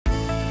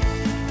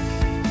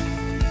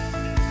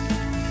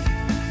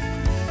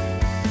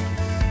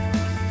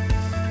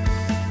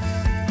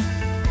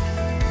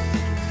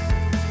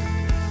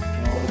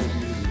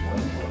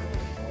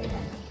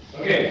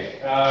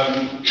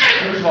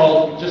First of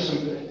all, this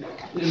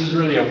is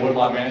really a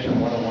Woodlot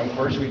Management 101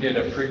 course. We did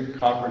a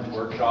pre-conference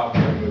workshop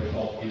with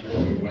 12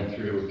 people. We went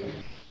through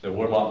the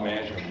Woodlot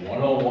Management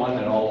 101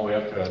 and all the way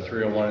up to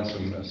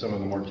 301 and some of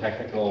the more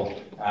technical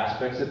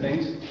aspects of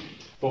things.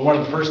 But one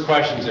of the first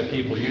questions that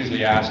people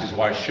usually ask is,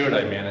 why should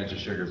I manage a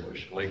sugar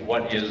bush? Like,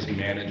 what is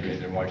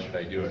management and why should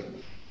I do it?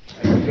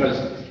 And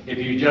because if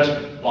you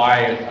just buy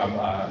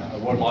a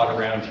woodlot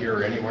around here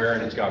or anywhere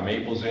and it's got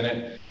maples in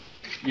it,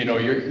 you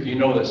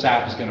know that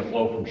sap is going to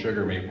flow from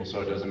sugar maple,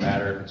 so it doesn't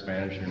matter if it's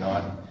managed or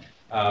not.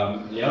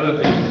 The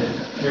other thing is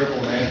that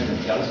careful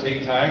management does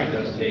take time, it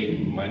does take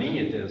money,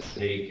 it does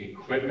take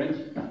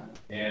equipment,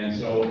 and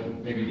so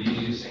maybe the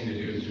easiest thing to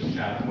do is just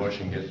tap the bush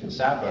and get the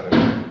sap out of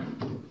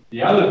it.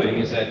 The other thing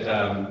is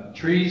that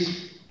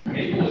trees,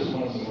 maple is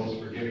one of the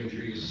most forgiving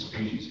trees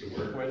species to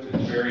work with.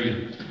 It's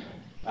very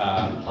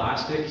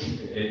plastic,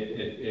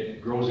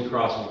 it grows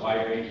across a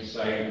wide range of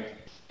site.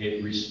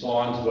 It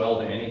responds well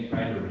to any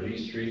kind of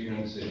release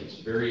treatments. It's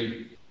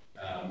very,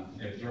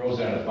 it throws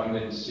out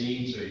abundant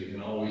seed, so you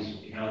can always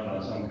count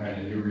on some kind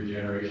of new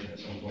regeneration at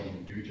some point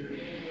in the future.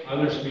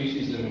 Other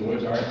species in the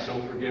woods aren't so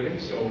forgiving,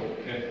 so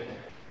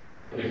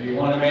if you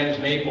want to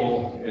manage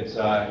maple, it's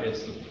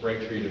the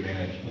right tree to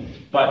manage.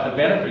 But the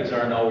benefits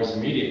aren't always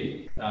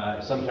immediate.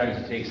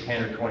 Sometimes it takes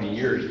 10 or 20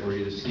 years for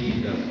you to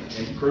see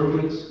the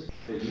improvements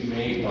that you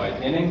made by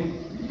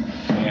thinning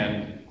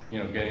and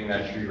getting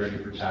that tree ready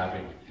for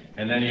tapping.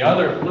 And then the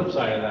other flip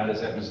side of that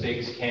is that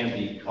mistakes can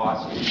be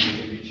costly.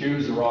 If you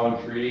choose the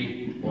wrong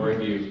tree, or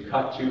if you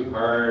cut too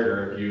hard,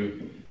 or if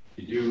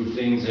you do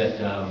things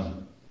that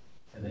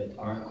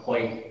aren't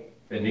quite,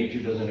 that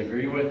nature doesn't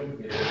agree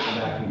with, it'll come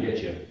back and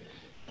get you.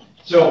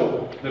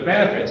 So the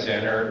benefits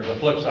then are the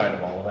flip side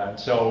of all of that.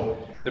 So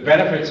the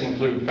benefits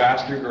include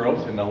faster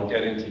growth, and I'll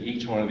get into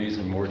each one of these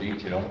in more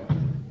detail.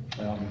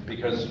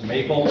 Because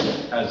maple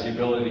has the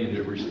ability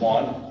to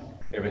respond.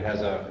 If it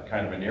has a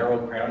kind of a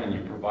narrow crown and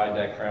you provide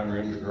that crown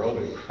room to grow,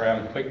 the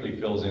crown quickly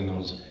fills in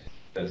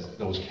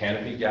those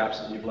canopy gaps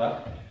that you've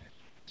left.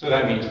 So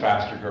that means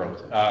faster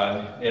growth.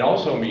 It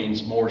also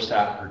means more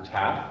sap per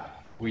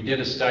tap. We did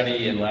a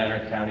study in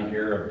Lanark County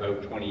here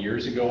about 20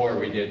 years ago where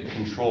we did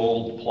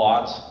controlled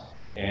plots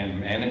and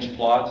managed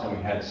plots, and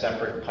we had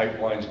separate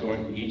pipelines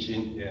going to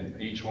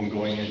each one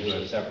going into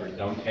a separate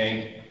dump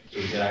tank. So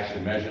we could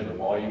actually measure the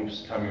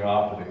volumes coming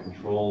off of the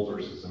controlled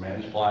versus the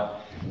managed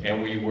plot.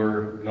 And we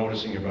were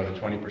noticing about a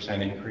 20%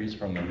 increase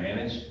from the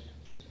managed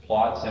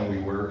plots than we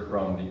were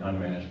from the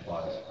unmanaged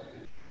plots.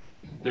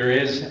 There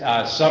is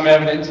some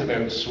evidence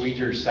about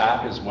sweeter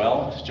sap as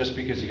well, just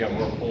because you got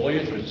more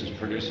foliage, which is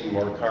producing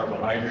more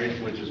carbohydrates,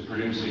 which is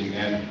producing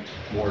then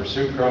more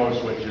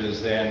sucrose, which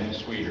is then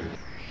sweeter.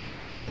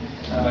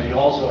 You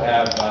also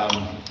have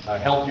a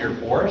healthier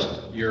forest.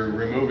 You're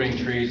removing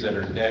trees that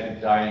are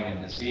dead, dying,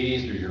 and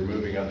diseased, or you're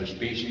removing other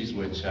species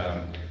which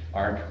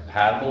aren't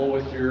compatible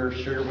with your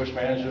sugar bush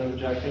management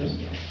objectives.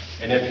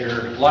 And if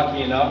you're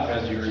lucky enough,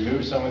 as you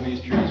remove some of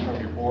these trees from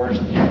your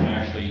forest, you can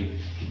actually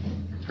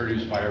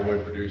produce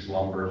firewood, produce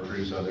lumber,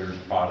 produce other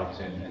products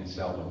and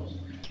sell those.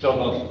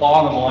 So the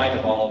bottom line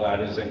of all of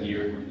that is that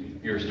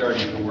you're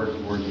starting to work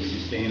towards a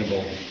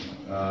sustainable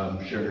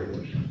sugar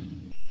bush.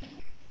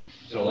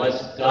 So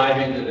let's dive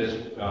into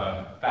this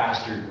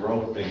faster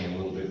growth thing a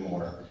little bit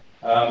more.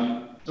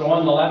 So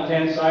on the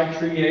left-hand side,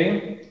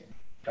 tree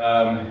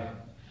A,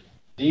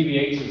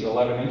 DVH is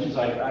 11 inches.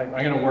 I'm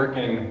going to work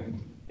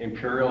in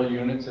imperial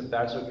units if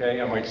that's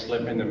okay. I might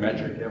slip into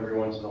metric every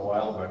once in a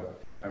while,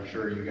 but I'm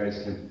sure you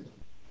guys can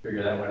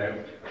figure that one out.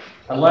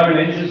 11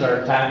 inches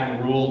are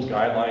tapping rules,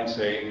 guidelines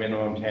say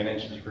minimum 10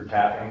 inches for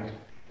tapping,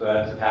 so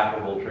that's a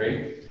tappable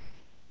tree.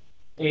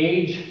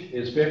 Age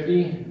is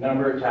 50,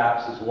 number of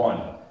taps is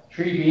 1.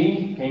 Tree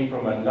B came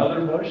from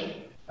another bush.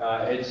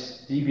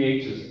 Its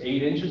DVH is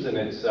 8 inches and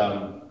it's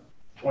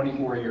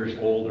 24 years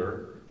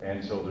older,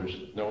 and so there's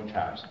no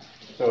taps.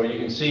 So you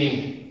can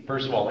see,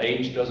 first of all,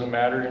 age doesn't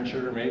matter in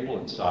sugar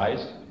maple, it's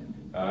size.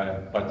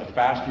 But the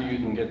faster you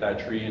can get that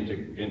tree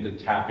into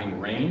tapping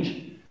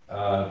range,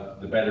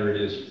 the better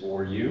it is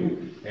for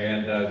you.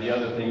 And the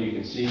other thing you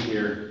can see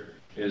here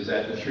is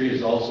that the tree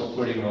is also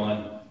putting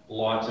on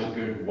lots of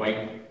good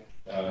white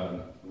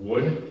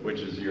wood, which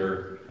is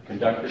your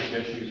conductive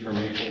tissues for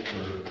maple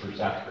for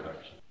sap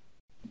production.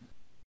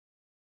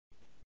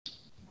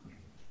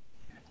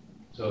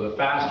 So the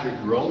faster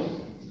growth,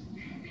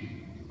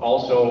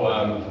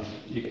 also,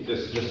 this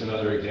is just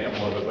another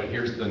example of it, but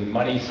here's the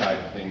money side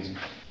of things.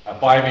 A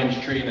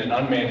 5-inch tree in an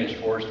unmanaged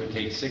forest would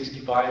take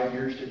 65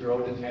 years to grow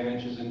to 10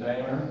 inches in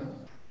diameter,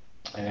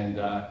 and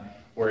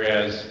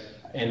whereas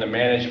in the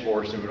managed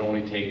forest it would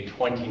only take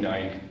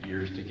 29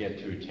 years to get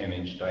to a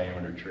 10-inch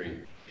diameter tree.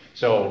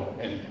 So,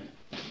 and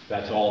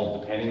that's all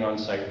depending on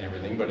site and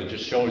everything, but it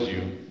just shows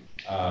you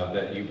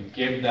that you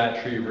give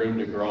that tree room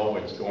to grow,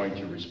 it's going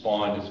to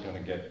respond, it's going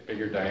to get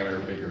bigger diameter,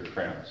 bigger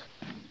crowns.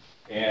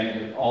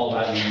 And all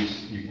that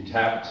means you can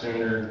tap it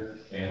sooner,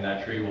 and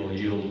that tree will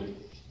yield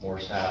more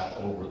sap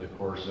over the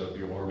course of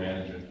your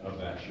management of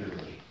that sugar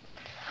bush.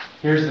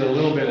 Here's a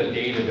little bit of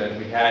data that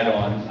we had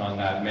on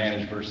that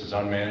managed versus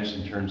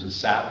unmanaged in terms of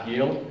sap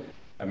yield.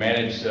 A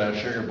managed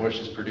sugar bush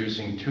is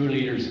producing 2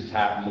 liters of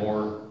tap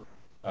more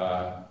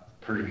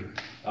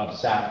of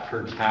sap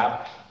per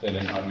tap than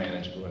an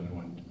unmanaged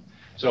one.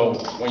 So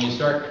when you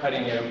start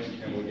cutting out,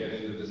 and we'll get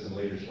into this in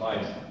later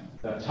slides,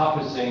 the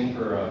toughest thing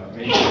for a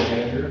maple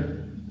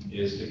manager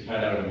is to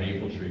cut out a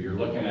maple tree. You're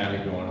looking at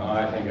it going, oh,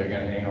 I think I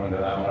gotta hang on to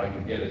that one, I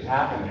can get a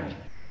tap in there.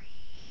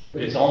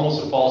 But it's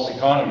almost a false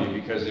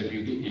economy, because if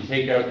you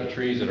take out the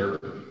trees that are,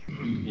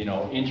 you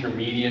know,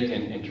 intermediate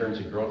in terms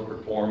of growth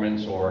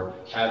performance or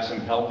have some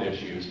health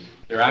issues,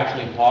 they're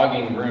actually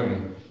hogging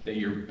room that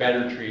your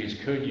better trees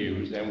could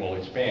use and will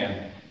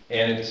expand.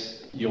 And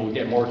you'll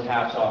get more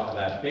taps off of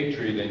that big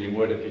tree than you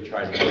would if you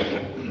tried to get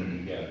it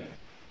together.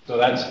 So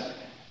that's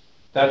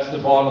the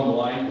bottom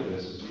line for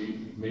this, is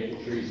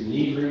maple trees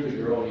need room to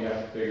grow, and you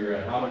have to figure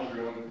out how much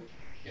room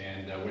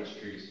and which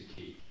trees to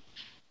keep.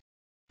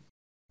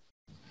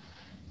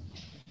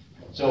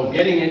 So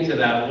getting into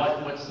that,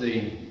 what's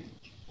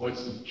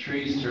the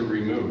trees to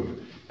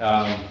remove?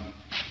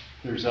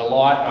 There's a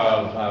lot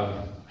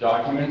of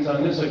documents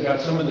on this. I've got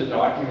some of the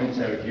documents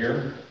out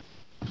here.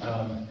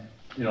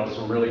 You know,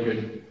 some really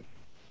good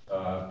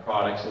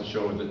products that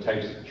show the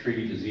types of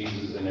tree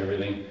diseases and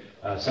everything.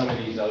 Some of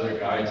these other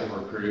guides that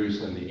were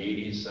produced in the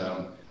 80s,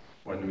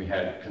 when we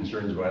had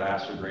concerns about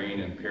acid rain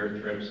and pear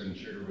trips and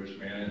sugar bush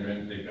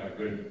management, they've got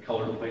good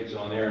color plates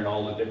on there and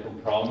all the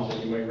different problems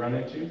that you might run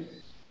into.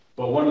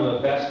 But one of the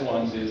best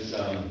ones is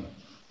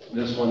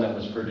this one that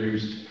was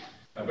produced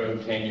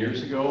about 10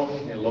 years ago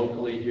and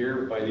locally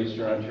here by the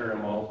Eastern Ontario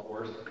Mall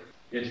Forest.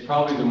 It's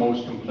probably the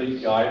most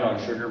complete guide on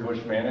sugar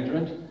bush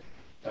management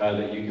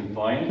that you can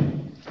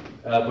find.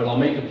 But I'll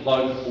make a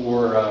plug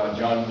for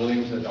John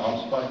Williams at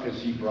OMSPA,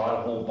 because he brought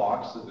a whole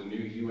box of the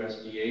new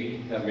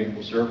USDA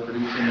maple syrup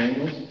producing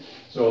manuals.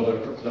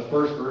 So the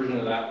first version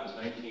of that was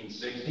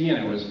 1960,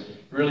 and it was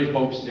really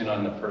focused in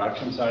on the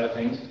production side of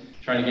things,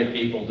 trying to get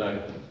people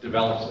to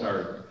develop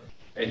or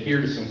adhere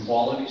to some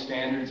quality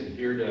standards,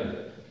 adhere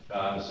to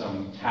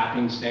some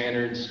tapping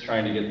standards,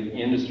 trying to get the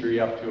industry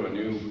up to a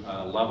new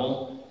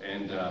level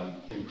and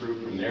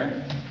improve from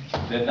there.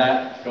 Then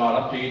that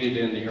got updated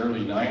in the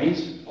early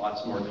 90s,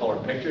 lots more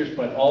color pictures,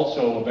 but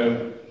also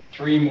about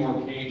 3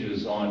 more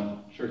pages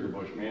on sugar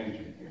bush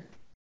management here.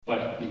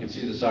 But you can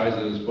see the size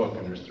of this book,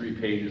 and there's 3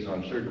 pages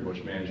on sugar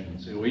bush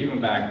management. So even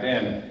back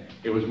then,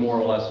 it was more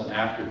or less an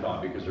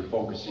afterthought, because they're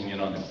focusing in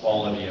on the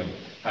quality of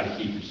how to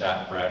keep your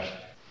sap fresh,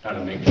 how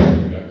to make sure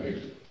you've got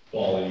good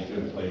quality,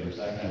 good flavors,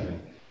 that kind of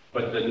thing.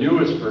 But the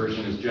newest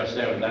version is just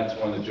out, and that's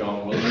one that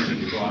John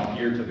Williams brought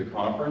here to the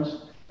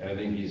conference. And I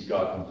think he's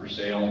got them for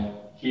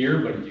sale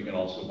here, but you can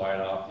also buy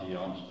it off the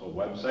OMSPA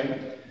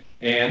website.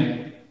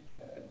 And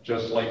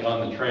just like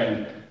on the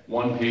trend,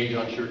 1 page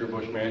on sugar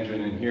bush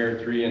management in here,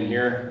 3 in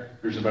here.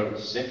 There's about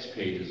 6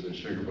 pages of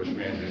sugar bush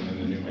management in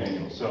the new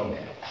manual. So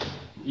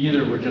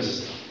either we're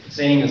just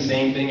saying the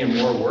same thing in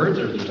more words,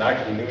 or there's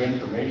actually new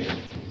information.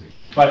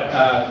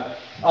 But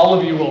all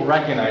of you will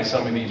recognize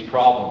some of these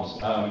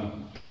problems.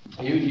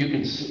 You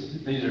can see,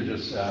 these are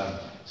just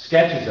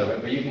sketches of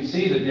it, but you can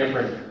see the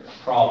different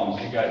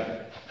problems. You've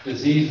got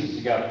diseases,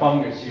 you've got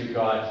fungus, you've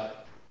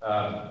got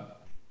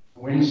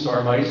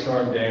windstorm, ice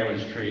storm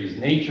damaged trees.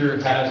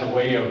 Nature has a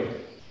way of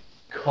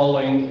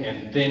culling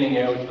and thinning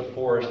out the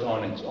forest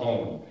on its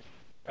own,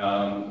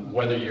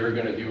 whether you're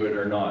going to do it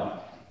or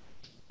not.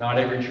 Not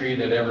every tree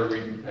that ever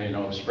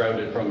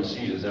sprouted from a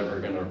seed is ever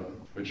going to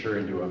mature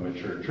into a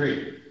mature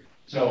tree.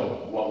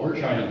 So what we're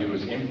trying to do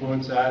is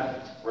influence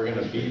that. We're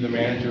going to be the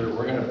manager.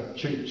 We're going to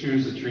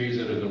choose the trees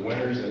that are the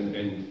winners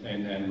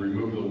and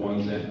remove the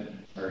ones that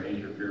are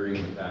interfering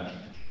with that.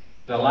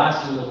 The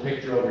last little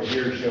picture over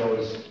here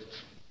shows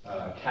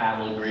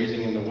cattle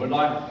grazing in the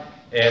woodlot.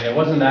 And it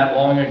wasn't that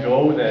long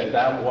ago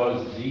that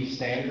was the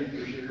standard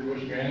for sugar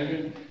bush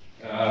management.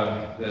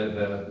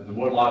 The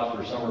woodlots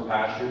were summer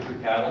pasture for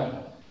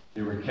cattle.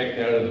 They were kicked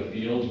out of the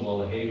fields while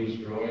the hay was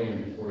growing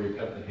and before you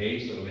cut the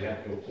hay, so they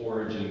have to go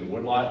forage in the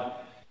woodlot.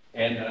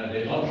 And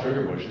they love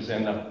sugar bushes,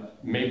 and the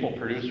maple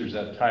producers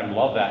at the time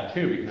loved that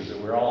too, because they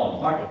were all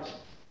in buckets.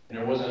 And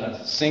there wasn't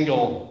a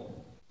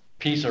single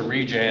piece of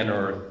regen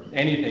or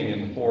anything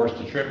in the forest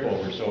to trip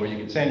over, so you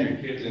could send your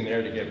kids in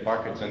there to get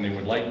buckets and they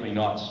would likely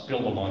not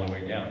spill them on the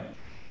way down.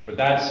 But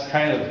that's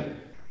kind of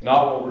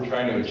not what we're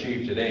trying to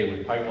achieve today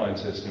with pipeline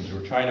systems.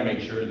 We're trying to make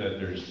sure that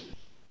there's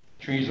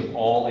trees of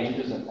all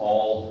ages and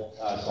all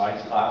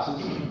size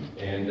classes,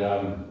 and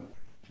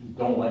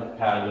don't let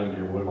cattle into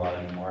your woodlot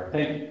anymore. I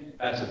think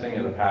that's a thing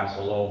of the past,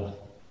 although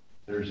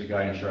there's a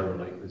guy in Charlotte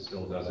Lake that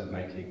still does it, and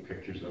I take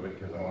pictures of it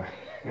because I want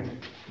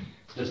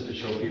just to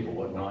show people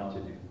what not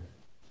to do.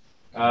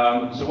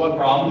 So what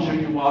problems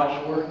should you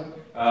watch for?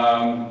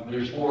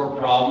 There's 4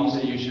 problems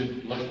that you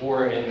should look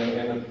for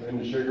in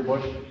the sugar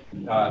bush.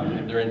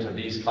 They're into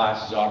these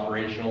classes: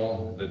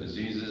 operational, the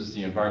diseases,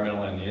 the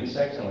environmental, and the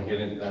insects, and we'll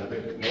get into that a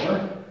bit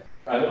more.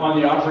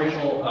 On the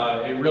operational,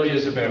 it really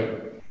is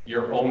about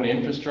your own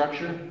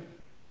infrastructure.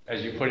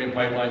 As you put in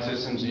pipeline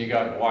systems, you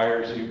got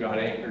wires, you've got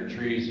anchored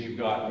trees, you've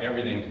got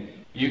everything.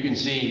 you can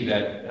see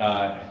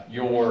that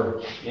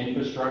your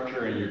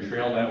infrastructure and your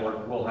trail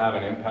network will have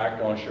an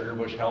impact on sugar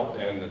bush health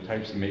and the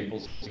types of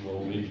maples you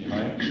will leave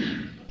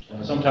behind.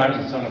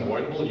 Sometimes it's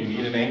unavoidable. You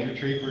need an anchor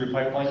tree for your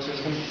pipeline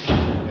system.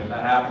 If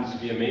that happens to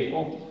be a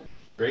maple,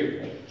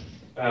 great.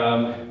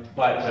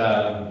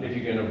 But if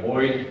you can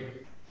avoid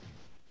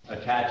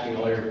attaching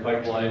all your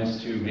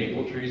pipelines to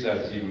maple trees,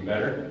 that's even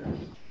better.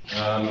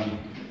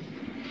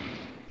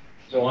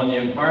 So on the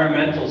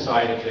environmental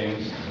side of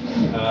things,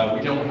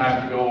 we don't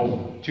have to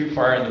go too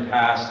far in the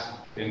past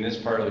in this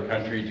part of the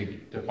country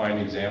to find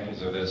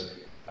examples of this.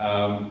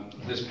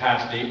 This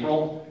past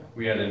April,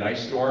 we had an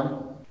ice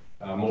storm.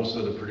 Most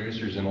of the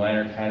producers in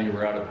Lanark County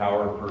were out of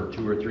power for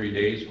 2 or 3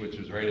 days, which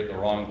was right at the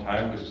wrong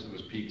time because it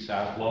was peak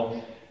sap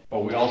flow.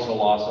 But we also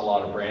lost a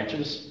lot of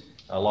branches.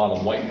 A lot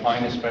of white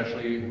pine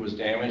especially was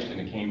damaged,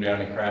 and it came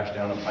down and crashed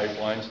down on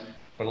pipelines.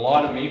 But a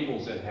lot of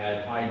maples that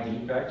had high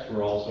defects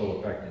were also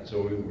affected.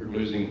 So we were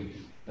losing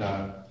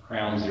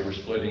crowns, they were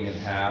splitting in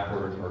half,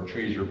 or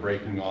trees were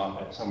breaking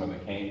off at some of the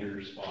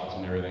canker spots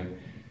and everything.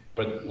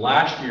 But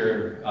last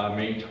year,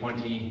 May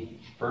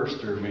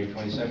 21st or May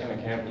 22nd,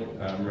 I can't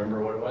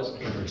remember what it was.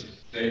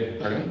 21st.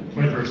 Pardon?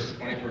 21st.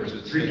 21st.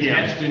 It's 3 p.m.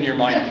 etched in your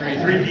mind.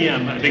 3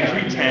 p.m. I think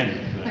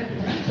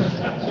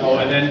 3:10. So,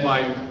 and then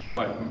by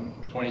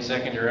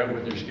 22nd, you're out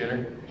with your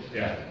skidder?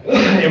 Yeah.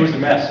 It was a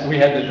mess. We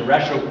had the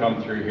derecho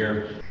come through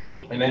here,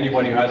 and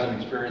anybody who hasn't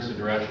experienced the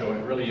derecho,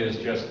 it really is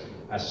just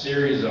a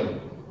series of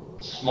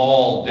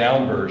small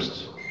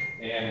downbursts,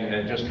 and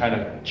it just kind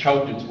of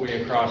choked its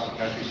way across the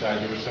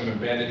countryside. There were some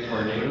embedded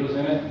tornadoes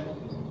in it,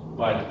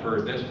 but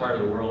for this part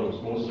of the world, it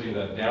was mostly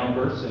the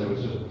downbursts, and it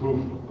was just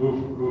poof,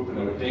 poof, poof, and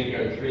it would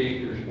take 3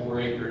 acres,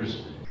 4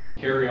 acres,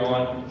 carry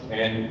on,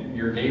 and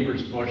your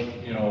neighbor's bush,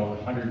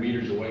 100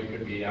 meters away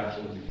could be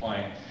absolutely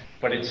fine.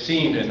 But it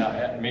seemed,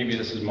 and maybe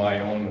this is my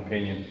own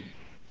opinion,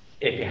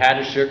 if you had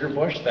a sugar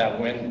bush, that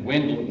wind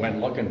went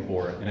looking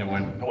for it, and it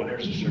went, oh,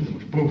 there's a sugar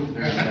bush, poof,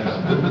 there's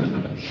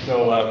another.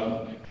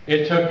 So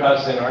it took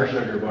us in our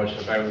sugar bush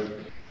about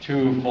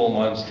 2 full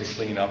months to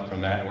clean up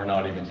from that, and we're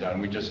not even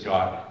done. We just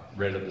got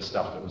rid of the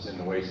stuff that was in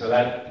the way. So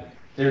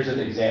there's an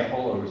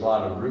example. There was a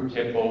lot of root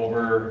tip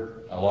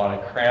over, a lot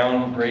of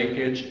crown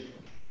breakage.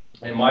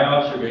 And my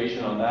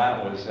observation on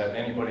that was that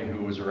anybody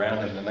who was around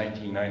in the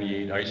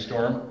 1998 ice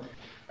storm,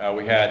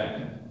 we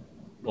had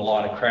a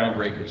lot of crown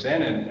breakers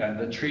then, and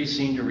the trees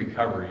seemed to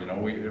recover.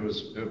 It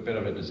was a bit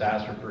of a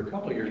disaster for a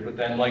couple of years, but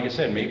then, like I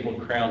said, maple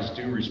crowns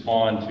do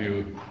respond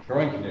to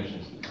growing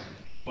conditions.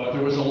 But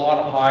there was a lot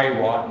of high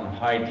rot and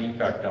high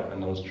defect up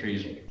in those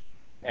trees.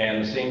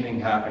 And the same thing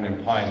happened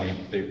in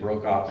pine. They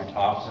broke off their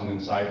tops, and then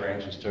side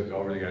branches took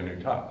over, they got a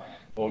new top.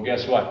 Well,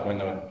 guess what? When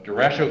the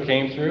derecho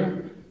came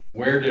through,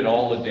 where did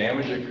all the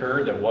damage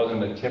occur that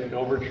wasn't a tipped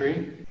over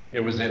tree? It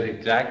was at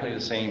exactly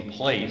the same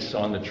place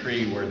on the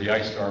tree where the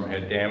ice storm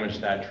had damaged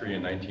that tree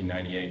in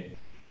 1998.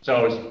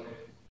 So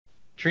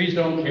trees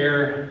don't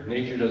care,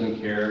 nature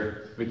doesn't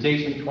care. If it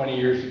takes me 20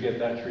 years to get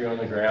that tree on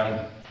the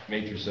ground,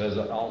 nature says,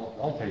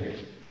 I'll take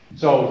it.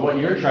 So what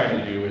you're trying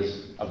to do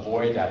is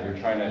avoid that. You're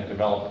trying to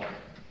develop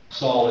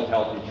solid,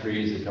 healthy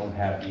trees that don't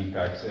have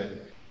defects.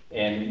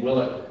 And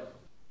will it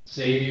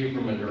save you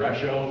from a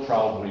derecho?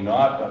 Probably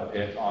not, but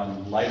if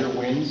on lighter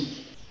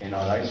winds and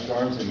on ice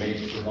storms, it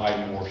may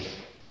provide more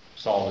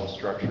solid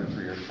structure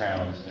for your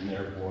crowns, and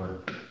therefore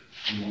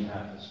you won't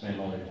have to spend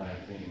all your time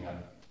cleaning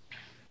up.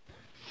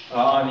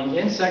 On the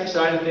insect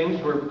side of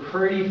things, we're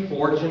pretty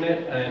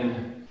fortunate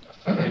in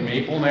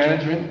maple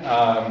management.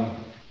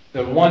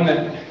 The one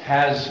that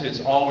it's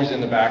always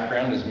in the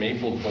background is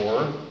maple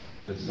borer.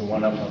 That's the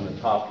one up on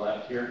the top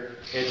left here.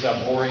 It's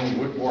a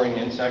wood boring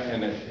insect,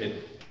 and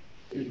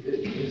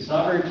it's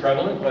not very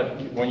prevalent,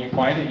 but when you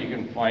find it, you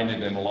can find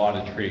it in a lot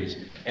of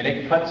trees. And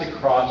it cuts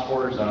across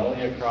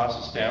horizontally across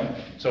the stem.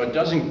 So it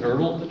doesn't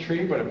girdle the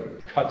tree, but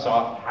it cuts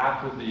off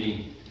half of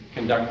the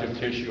conductive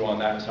tissue on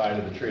that side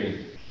of the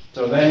tree.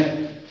 So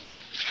then,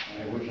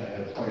 I wish I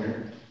had a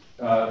pointer,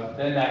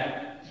 then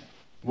that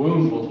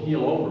wound will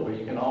heal over, but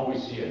you can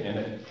always see it, and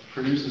it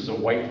produces a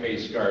white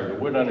face scar. The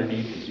wood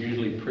underneath is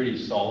usually pretty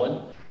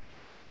solid,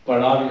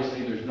 but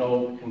obviously there's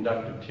no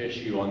conductive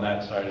tissue on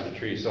that side of the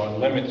tree, so it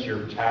limits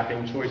your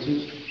tapping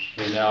choices.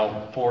 You're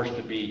now forced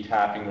to be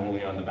tapping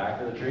only on the back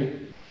of the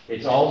tree.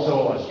 It's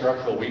also a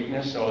structural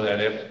weakness, so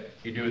that if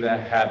you do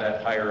that, have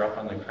that higher up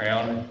on the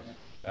crown,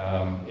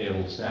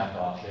 it'll snap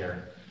off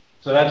there.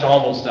 So that's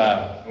almost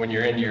when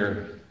you're in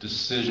your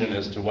decision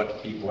as to what to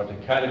keep, what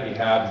to cut. If you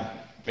have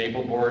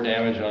maple borer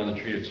damage on the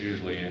tree, it's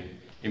usually,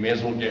 you may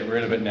as well get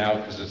rid of it now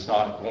because it's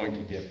not going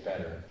to get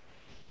better.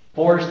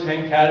 Forest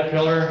tank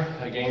caterpillar,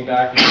 again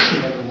back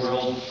in the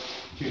world,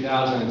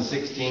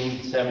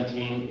 2016,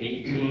 17,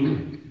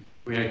 18.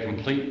 We had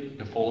complete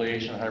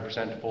defoliation,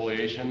 100%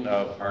 defoliation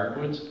of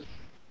hardwoods.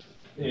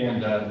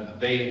 And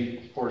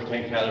forest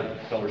tank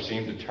caterpillar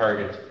seemed to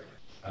target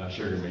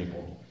sugar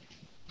maple.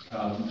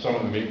 Some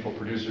of the maple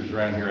producers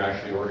around here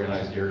actually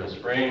organized aerial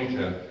spraying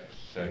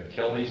to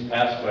kill these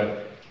pests,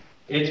 but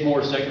it's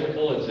more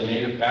cyclical. It's a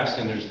native pest,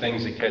 and there's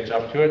things that catch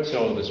up to it.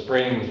 So the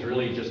spraying was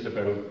really just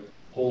about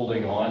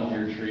holding on to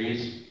your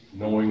trees,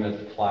 knowing that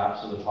the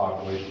collapse of the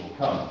population will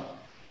come.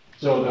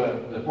 So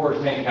the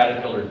forest paint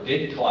caterpillar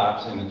did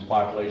collapse in its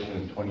population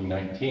in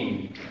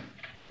 2019,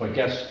 but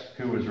guess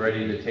who was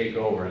ready to take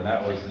over? And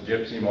that was the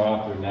gypsy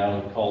moth, or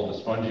now called the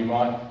spongy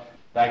moth.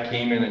 That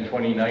came in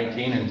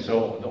 2019, and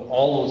so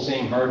all those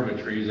same hardwood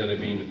trees that had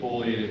been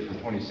defoliated from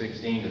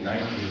 2016 to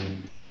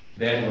 19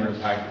 then were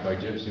impacted by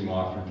gypsy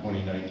moth from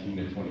 2019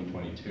 to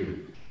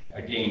 2022.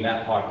 Again,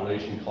 that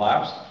population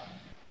collapsed.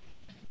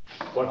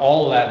 But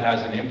all of that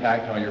has an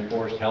impact on your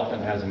forest health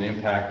and has an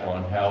impact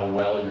on how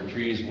well your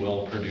trees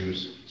will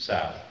produce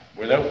sap.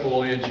 Without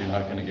foliage, you're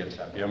not going to get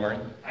sap. Yeah,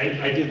 Marty?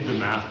 I did the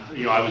math.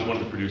 You know, I was one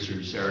of the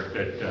producers, Eric,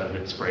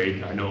 that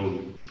sprayed. I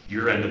know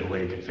your end of the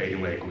lake at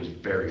Fagan Lake was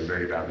very,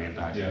 very badly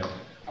impacted.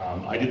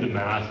 Yeah. I did the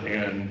math,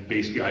 and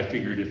basically I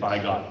figured if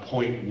I got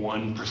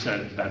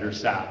 0.1% better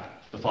sap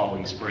the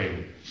following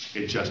spring,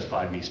 it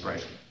justified me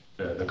spraying.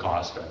 The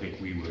cost, I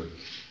think we were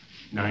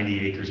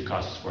 90 acres, it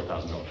cost us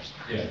 $4,000.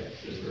 Yeah.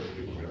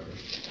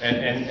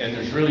 And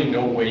there's really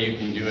no way you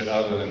can do it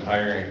other than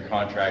hiring a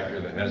contractor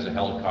that has a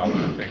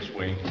helicopter fixed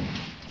wing.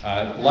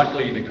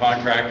 Luckily, the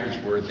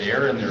contractors were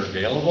there and they're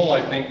available.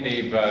 I think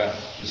they've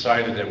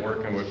decided that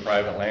working with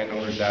private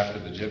landowners after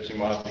the gypsy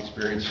moth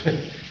experience,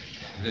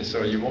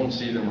 so you won't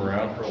see them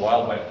around for a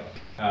while, but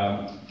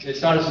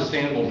it's not a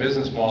sustainable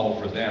business model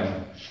for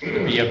them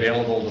to be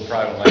available to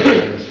private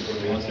landowners.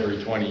 Once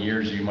every 20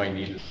 years you might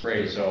need to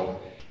spray. So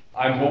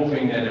I'm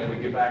hoping that if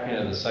we get back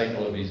into the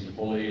cycle of these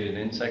defoliated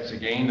insects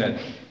again, that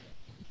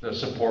the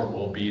support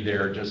will be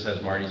there, just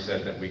as Marty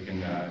said, that we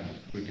can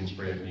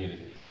spray if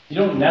needed. You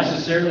don't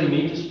necessarily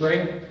need to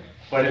spray,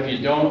 but if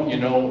you don't, you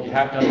know, you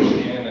have to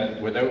understand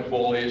that without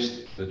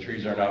foliage, the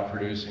trees are not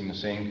producing the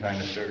same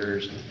kind of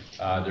sugars.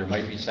 There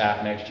might be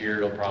sap next year.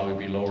 It'll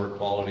probably be lower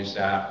quality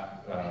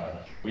sap,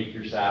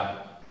 weaker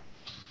sap,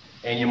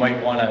 and you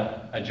might want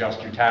to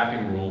adjust your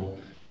tapping rule.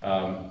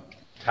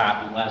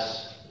 Tap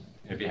less.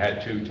 If you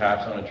had 2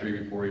 taps on a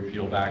tree before you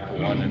peel back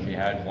to 1, if you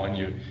had 1,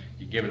 you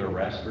give it a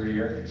rest for a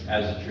year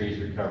as the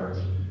trees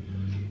recover.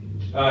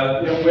 You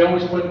know, we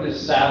always put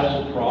this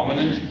saddle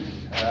prominent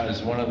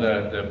as one of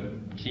the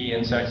key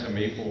insects of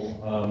maple.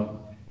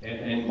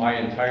 And my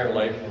entire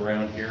life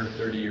around here,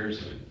 30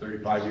 years,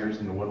 35 years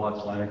in the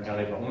Woodlots, Lanark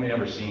County, I've only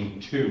ever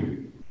seen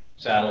 2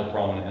 saddle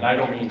prominent. And I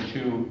don't mean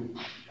 2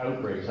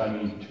 outbreaks, I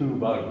mean 2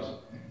 bugs.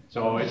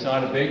 So it's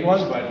not a big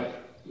one, but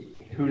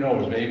who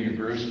knows, maybe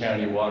Bruce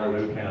County,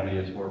 Waterloo County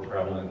is more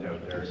prevalent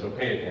out there, so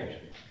pay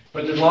attention.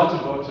 But there's lots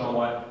of books on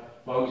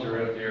what bugs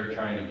are out there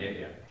trying to get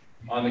you.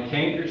 On the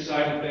canker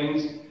side of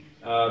things,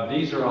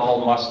 these are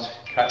all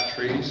must-cut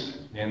trees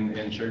in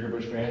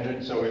sugarbush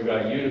management. So we've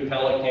got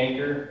Utapella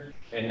canker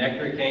and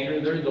nectar canker.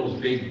 They're those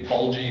big,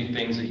 bulgy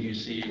things that you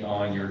see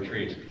on your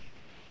trees.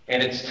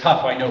 And it's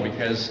tough, I know,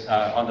 because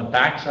on the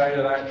back side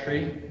of that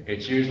tree,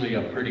 it's usually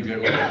a pretty good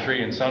looking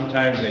tree, and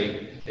sometimes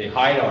they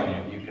hide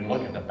on you. You can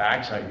look at the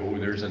back side and go, oh,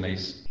 there's a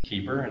nice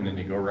keeper, and then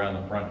you go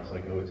around the front, it's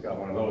like, oh, it's got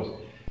one of those.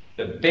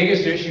 The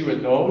biggest issue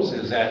with those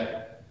is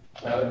that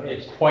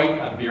it's quite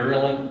a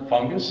virulent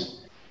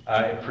fungus.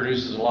 It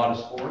produces a lot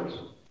of spores,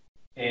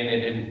 and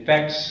it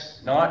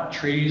infects not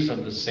trees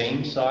of the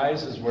same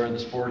size as where the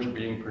spores are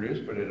being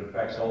produced, but it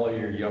affects all of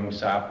your young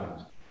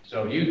saplings.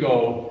 So if you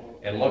go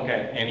and look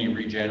at any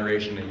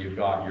regeneration that you've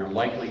got, you're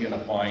likely going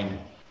to find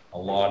a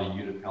lot of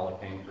Utapella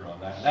canker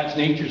on that. That's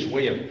nature's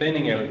way of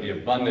thinning out the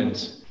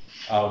abundance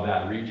of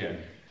that regen.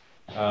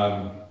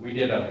 We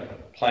did a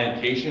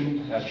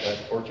plantation at the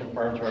Fortune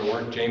Farms where I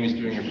work. Jamie's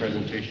doing a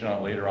presentation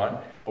on it later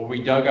on. But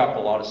we dug up a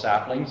lot of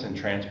saplings and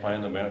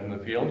transplanted them out in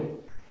the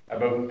field.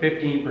 About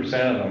 15% of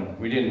them,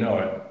 we didn't know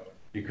it,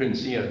 you couldn't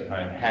see it at the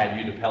time, had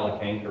Utapella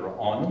canker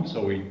on them.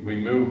 So we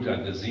moved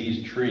a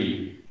diseased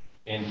tree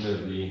into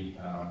the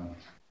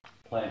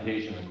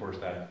plantation. Of course,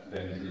 that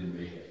then didn't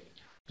make it.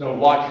 So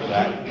watch for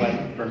that.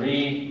 But for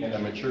me, in a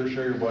mature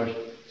sugar bush,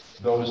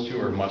 those 2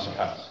 are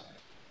must-cuts.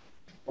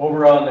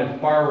 Over on the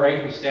far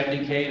right, the stem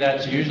decay,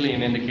 that's usually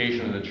an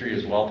indication that the tree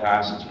is well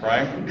past its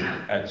prime.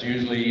 That's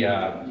usually,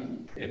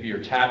 if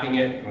you're tapping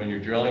it, when you're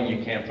drilling,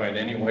 you can't find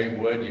any white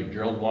wood. You've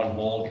drilled one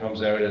hole,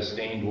 comes out as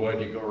stained wood.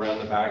 You go around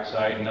the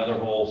backside, another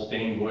hole,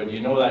 stained wood.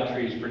 You know that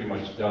tree is pretty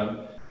much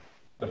done.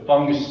 The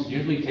fungus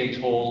usually takes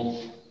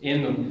hold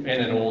in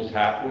an old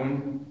tap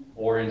wound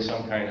or in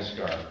some kind of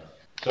scar.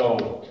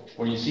 So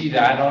when you see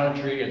that on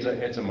a tree,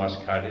 it's a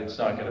must cut. It's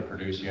not going to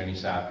produce you any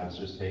sap. It's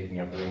just taking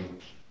up room.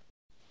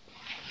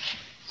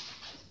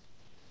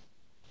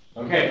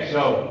 Okay,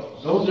 so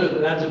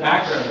that's a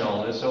background to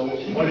all this. So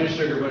what is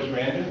sugar bush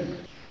management?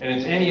 And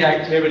it's any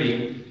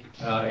activity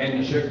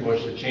in the sugar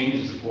bush that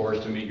changes the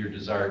forest to meet your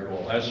desired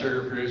goal. As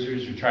sugar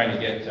producers, you're trying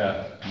to get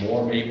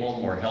more maple,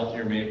 more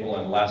healthier maple,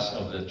 and less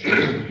of the trees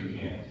that you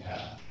can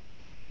have.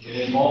 It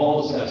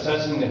involves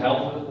assessing the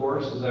health of the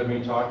forest, as I've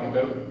been talking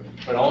about,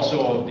 but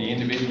also of the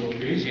individual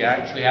trees. You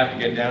actually have to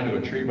get down to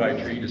a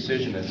tree-by-tree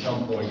decision at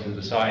some point to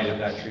decide if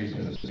that tree is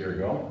going to stay or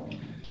go.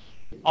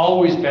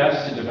 Always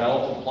best to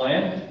develop a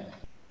plan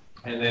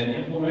and then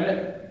implement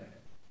it.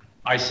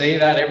 I say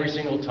that every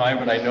single time,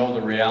 but I know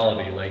the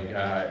reality. Like,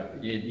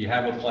 you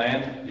have a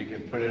plan, you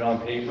can put it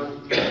on paper,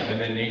 and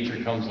then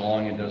nature comes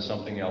along and does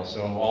something else.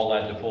 So all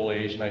that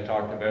defoliation I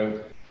talked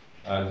about,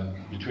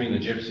 between the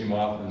gypsy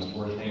moth and the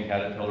forest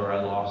caterpillar,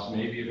 I lost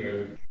maybe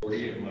about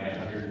 40 of my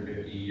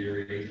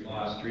 150-year age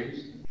lost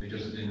trees. They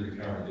just didn't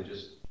recover. They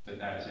just said,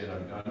 that's it,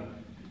 I'm done.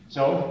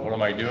 So what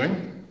am I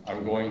doing?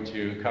 I'm going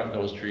to cut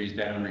those trees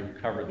down,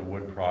 recover the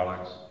wood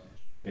products,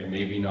 and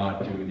maybe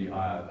not do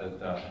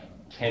the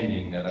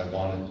tending that I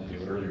wanted to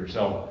do earlier.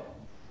 So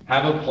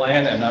have a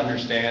plan and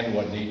understand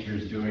what nature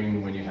is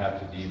doing when you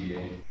have to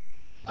deviate.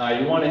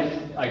 You want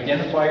to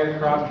identify your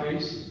crop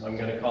trees. I'm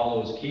going to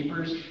call those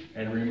keepers,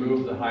 and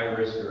remove the high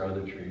risk or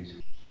other trees.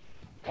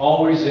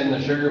 Always in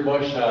the sugar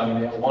bush,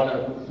 you want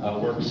to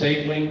work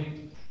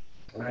safely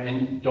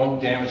and don't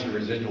damage the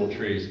residual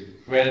trees.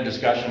 We had a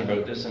discussion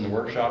about this in the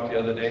workshop the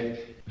other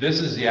day.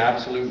 This is the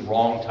absolute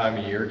wrong time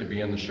of year to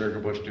be in the sugar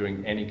bush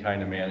doing any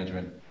kind of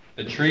management.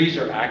 The trees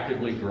are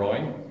actively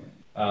growing.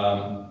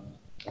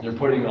 They're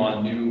putting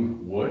on new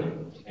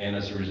wood, and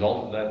as a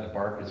result of that, the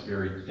bark is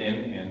very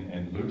thin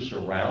and loose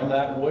around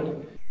that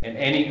wood. And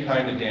any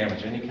kind of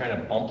damage, any kind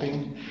of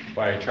bumping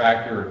by a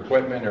tractor or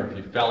equipment, or if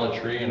you fell a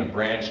tree and a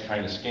branch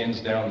kind of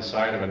skins down the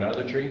side of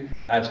another tree,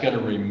 that's going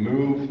to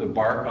remove the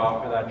bark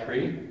off of that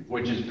tree,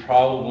 which is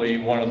probably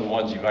one of the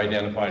ones you've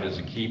identified as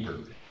a keeper.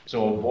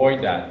 So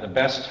avoid that. The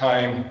best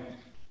time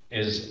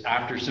is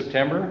after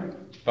September,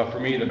 but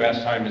for me the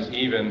best time is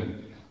even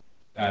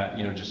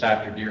just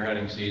after deer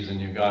hunting season.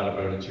 You've got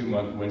about a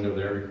 2-month window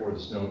there before the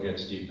snow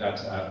gets deep.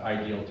 That's an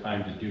ideal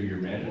time to do your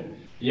management.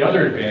 The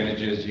other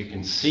advantage is you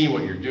can see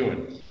what you're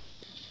doing.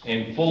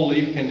 In full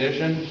leaf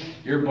condition,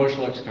 your bush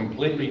looks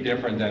completely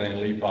different than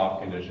in leaf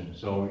off condition.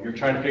 So you're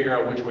trying to figure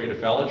out which way to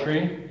fell a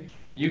tree.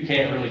 You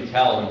can't really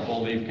tell in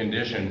full leaf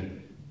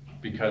condition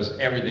because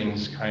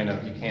everything's you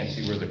can't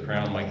see where the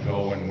crown might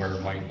go and where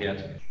it might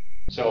hit.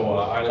 So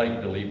I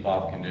like the leaf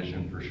off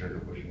condition for sugar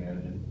bush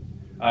management.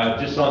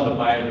 Just on the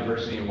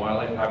biodiversity and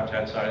wildlife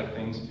habitat side of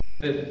things,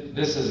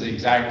 this is the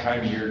exact time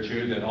of year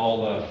too that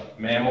all the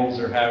mammals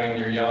are having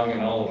their young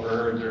and all the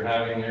birds are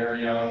having their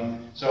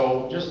young.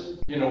 So just,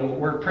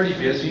 we're pretty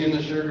busy in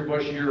the sugar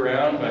bush year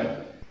round,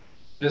 but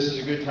this is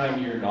a good time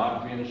of year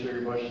not to be in the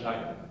sugar bush.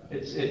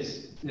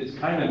 It's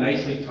kind of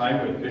nicely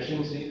timed with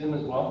fishing season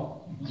as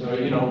well. So,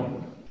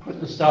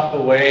 put the stuff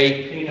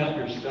away, clean up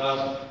your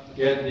stuff,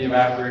 get the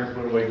evaporator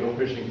put away, go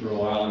fishing for a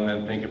while, and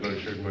then think about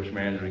sugar bush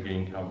management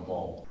again come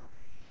fall.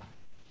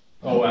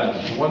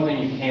 One thing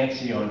you can't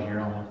see on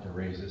here, I'll have to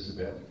raise this a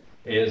bit,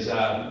 is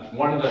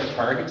one of the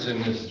targets,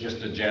 and this is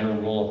just a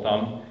general rule of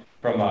thumb,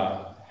 from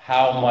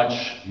how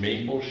much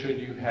maple should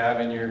you have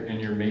in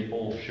your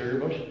maple sugar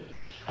bush.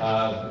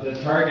 The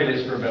target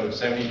is for about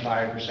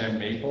 75%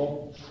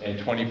 maple and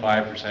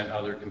 25%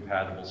 other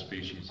compatible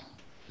species.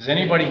 Is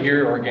anybody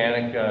here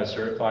organic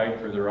certified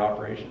for their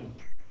operation?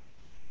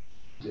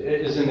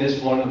 Isn't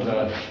this one of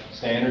the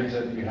standards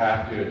that you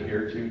have to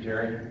adhere to,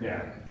 Terry?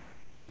 Yeah.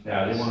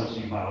 Yeah, They want to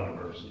see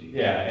biodiversity.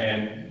 Yeah,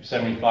 and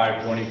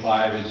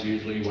 75-25 is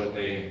usually what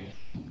they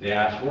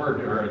ask for,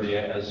 or are they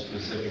as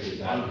specific as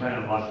that? I'm kind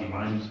of lucky.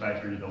 My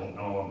inspectors don't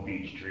know a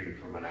beech tree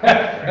from an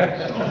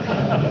apple tree. So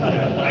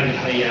I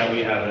just say, yeah,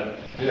 we have it.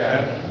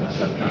 Yeah.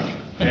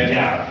 And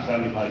yeah,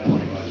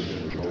 75-25 is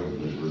good.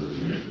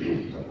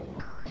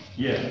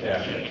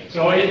 Yeah.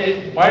 So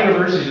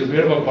biodiversity is a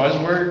bit of a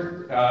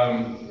buzzword.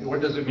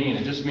 What does it mean?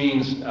 It just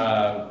means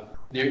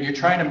you're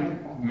trying to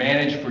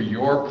manage for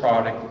your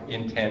product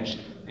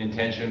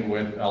intention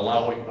with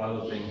allowing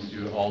other things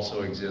to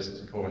also exist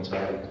to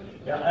coincide.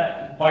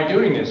 By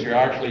doing this, you're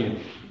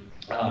actually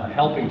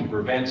helping to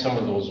prevent some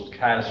of those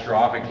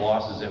catastrophic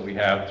losses that we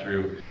have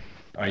through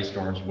ice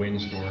storms,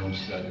 windstorms,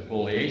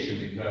 defoliation,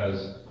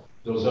 because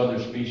those other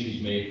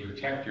species may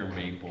protect your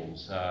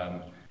maples.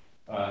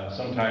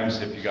 Sometimes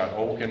if you got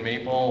oak and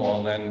maple,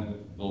 well then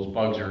those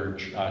bugs are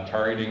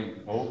targeting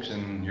oaks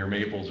and your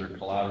maples are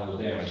collateral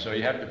damage. So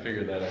you have to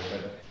figure that out.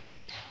 But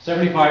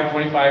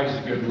 75-25 is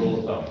a good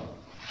rule of thumb.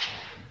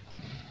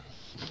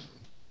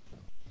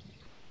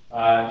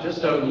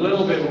 Just a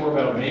little bit more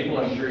about maple.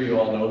 I'm sure you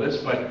all know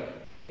this, but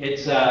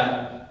it's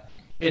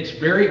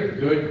very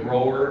good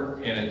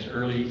grower in its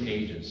early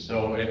ages.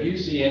 So if you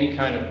see any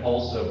kind of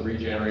pulse of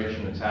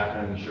regeneration that's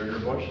happening in the sugar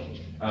bush,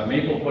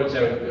 maple puts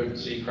out good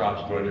seed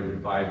crops about every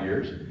 5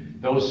 years.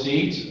 Those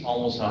seeds,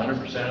 almost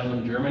 100% of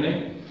them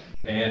germinate,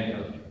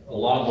 and a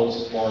lot of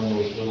those form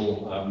those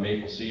little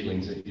maple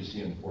seedlings that you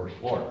see in the forest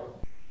floor.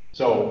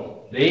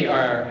 So they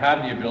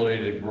have the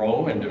ability to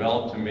grow and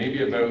develop to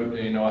maybe about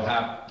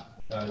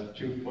a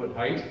 2 foot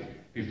height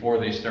before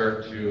they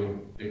start to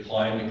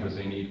decline because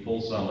they need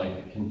full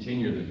sunlight to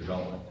continue the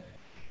development.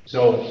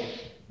 So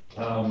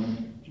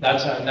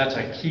that's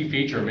a key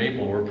feature of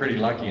maple. We're pretty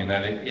lucky in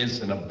that it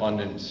is an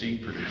abundant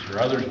seed producer.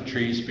 Other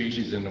tree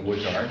species in the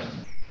woods aren't,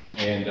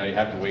 and you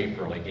have to wait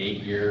for like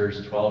 8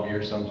 years, 12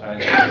 years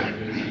sometimes to get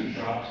good seed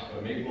crops.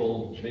 But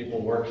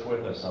maple works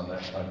with us on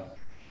that front.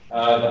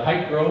 The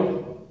height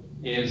growth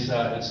is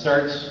it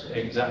starts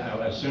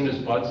as soon as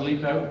buds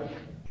leaf out,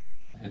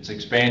 It's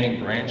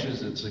expanding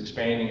branches, it's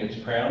expanding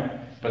its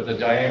crown, but the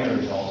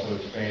diameter is also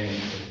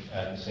expanding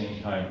at the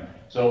same time.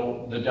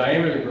 So the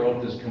diameter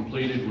growth is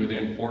completed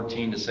within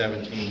 14 to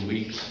 17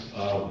 weeks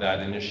of that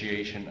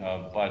initiation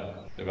of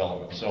bud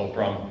development. So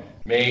from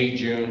May,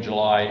 June,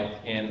 July,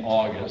 and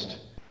August,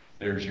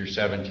 there's your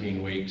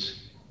 17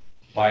 weeks.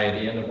 By the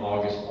end of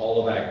August,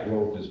 all of that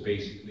growth is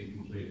basically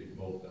completed,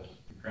 both the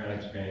crown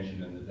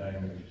expansion and the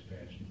diameter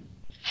expansion.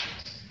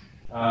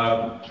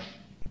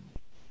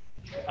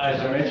 As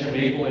I mentioned,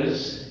 maple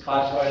is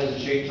classified as a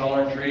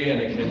shade-tolerant tree, and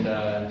it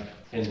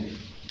can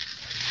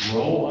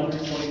grow under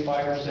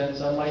 25%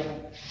 sunlight,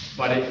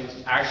 but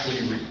it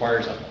actually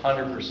requires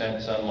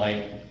 100%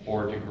 sunlight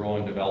for it to grow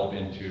and develop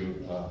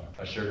into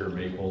a sugar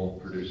maple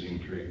producing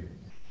tree.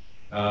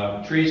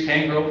 Trees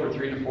can grow for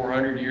 300 to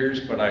 400 years,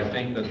 but I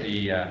think that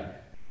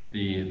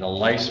the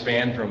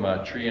lifespan from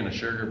a tree and a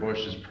sugar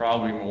bush is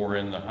probably more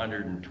in the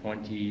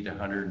 120 to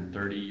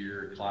 130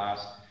 year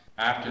class.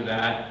 After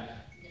that,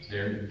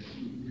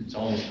 it's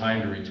almost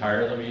time to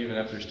retire them, even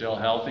if they're still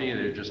healthy.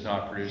 They're just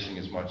not producing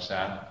as much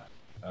sap.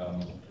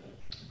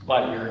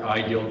 But your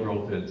ideal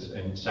growth is,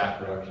 and sap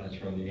production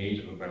is from the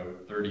age of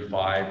about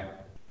 35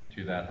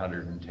 to that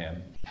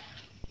 110.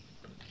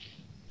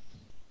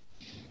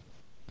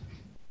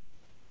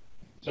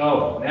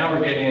 So now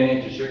we're getting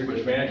into sugar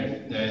bush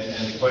management,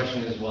 and the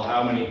question is, well,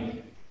 how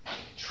many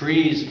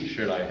trees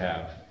should I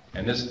have?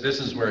 And this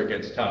is where it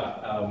gets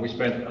tough. We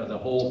spent the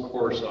whole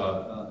course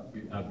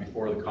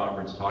before the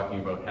conference talking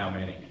about how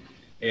many.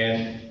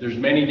 And there's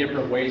many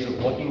different ways of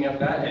looking at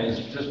that, and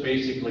it's just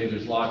basically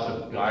there's lots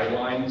of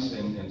guidelines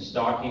and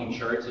stocking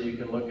charts that you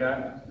can look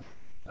at.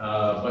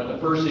 But the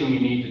first thing you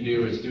need to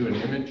do is do an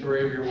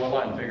inventory of your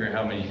woodlot and figure out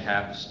how many you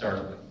have to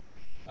start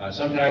with.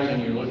 Sometimes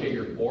when you look at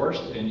your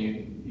forest and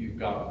you've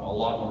got a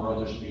lot more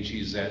other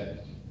species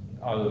that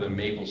other than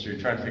maples, so you're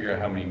trying to figure out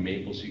how many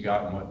maples you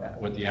got and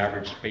what the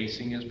average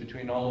spacing is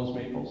between all those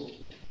maples.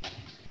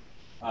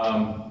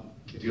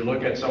 If you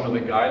look at some of the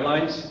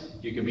guidelines,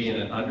 you can be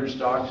in an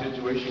understock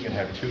situation. You can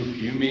have too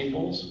few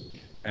maples,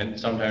 and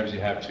sometimes you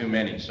have too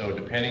many. So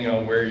depending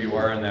on where you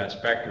are in that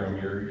spectrum,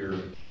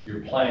 your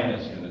plan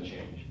is going to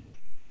change.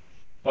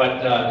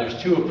 But there's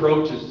two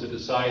approaches to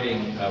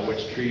deciding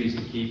which trees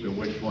to keep and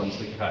which ones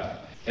to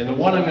cut. And the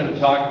one I'm going to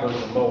talk about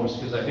the most,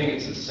 because I think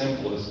it's the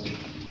simplest,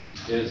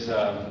 is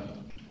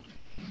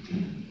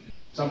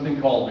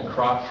something called the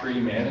crop tree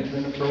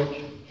management approach.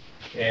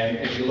 And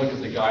if you look at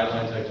the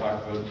guidelines I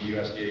talked about, the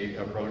USDA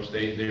approach,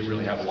 they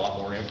really have a lot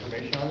more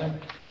information on there.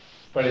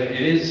 But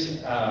it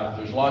is,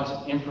 there's lots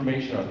of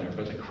information on there.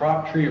 But the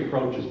crop tree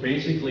approach is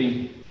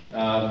basically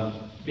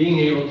being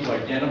able to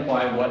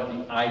identify what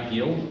the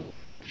ideal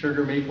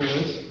sugar maple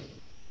is,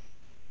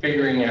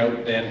 figuring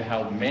out then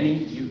how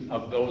many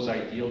of those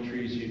ideal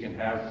trees you can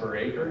have per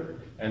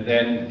acre, and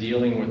then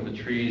dealing with the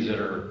trees that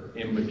are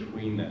in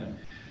between that.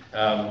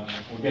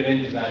 We'll get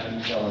into that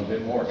detail in a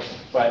bit more.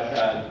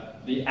 But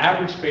the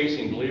average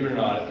spacing, believe it or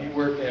not,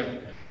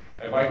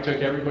 if I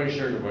took everybody's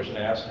sugar bush and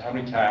asked how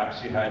many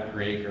taps you had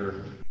per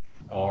acre,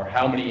 or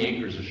how many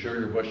acres of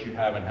sugar bush you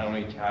have and how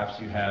many taps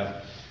you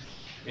have,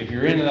 if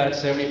you're into that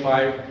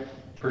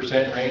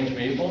 75% range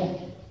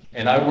maple,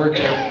 and I work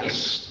out the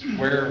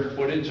square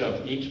footage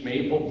of each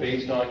maple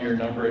based on your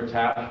number of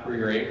taps per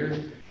your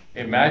acre,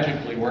 it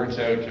magically works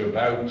out to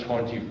about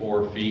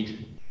 24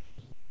 feet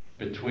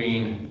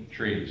between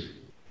trees.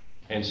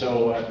 And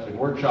so at the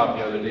workshop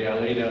the other day, I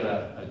laid out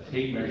a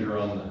tape measure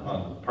on the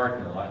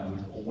parking lot,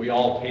 and we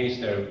all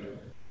paced out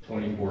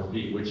 24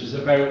 feet, which is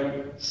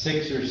about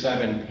 6 or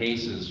 7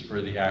 paces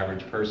for the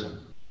average person.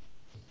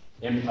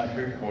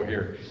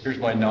 Here's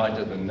my nod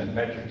to the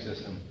metric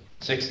system,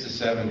 6 to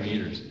 7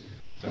 meters.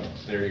 So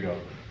there you go.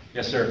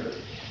 Yes, sir.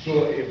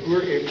 So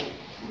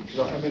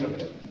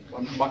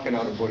I'm mucking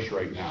out a bush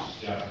right now.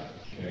 Yeah.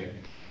 Okay.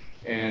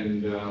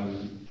 And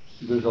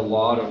there's a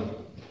lot of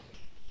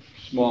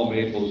small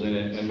maples in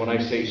it, and when I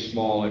say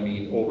small, I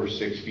mean over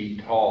 6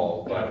 feet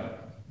tall,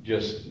 but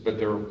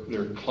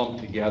they're clumped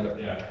together.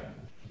 Yeah.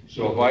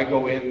 So if I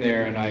go in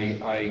there and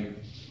I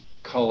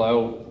cull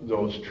out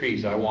those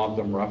trees, I want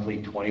them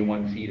roughly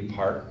 21 feet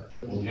apart.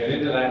 We'll get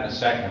into that in a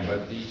second,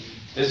 but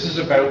this is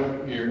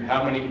about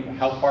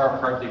how far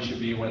apart they should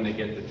be when they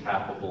get the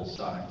tappable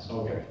size.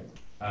 Okay.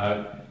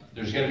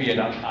 There's going to be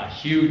a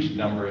huge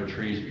number of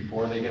trees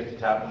before they get the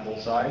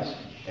tappable size,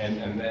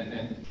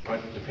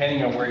 but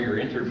depending on where you're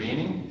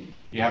intervening,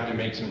 you have to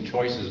make some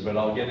choices. But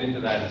I'll get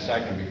into that in a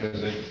second,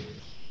 because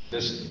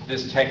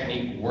this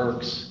technique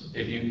works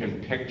if you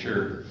can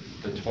picture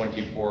the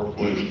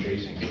 24-foot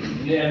spacing.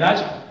 And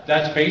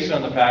that's based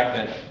on the fact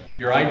that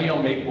your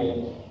ideal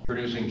maple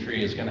producing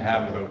tree is going to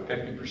have about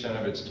 50%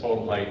 of its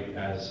total height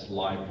as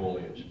live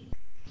foliage.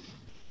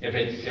 If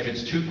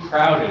it's too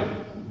crowded,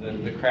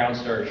 the crown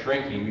starts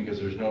shrinking because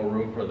there's no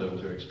room for them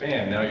to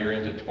expand. Now you're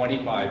into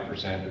 25%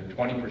 or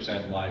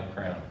 20% live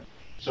crown.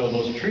 So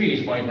those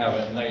trees might have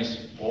a nice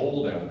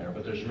bowl down there,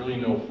 but there's really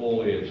no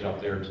foliage up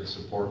there to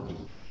support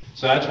them.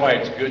 So that's why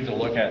it's good to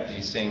look at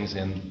these things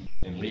in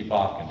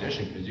leaf-off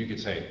condition, because you could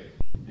say,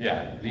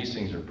 yeah, these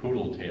things are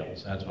poodle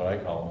tails. That's what I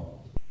call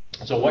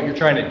So what you're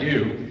trying to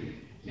do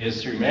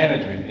is through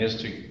management is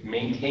to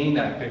maintain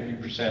that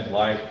 50%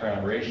 live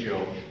crown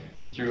ratio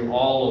through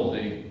all of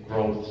the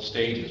growth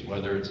stages,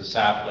 whether it's a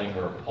sapling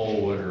or a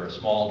polewood or a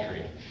small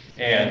tree.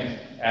 And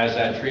as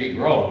that tree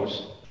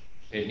grows,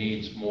 it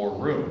needs more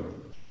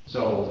room.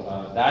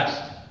 So that's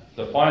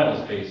the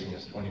final spacing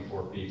is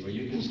 24 feet, but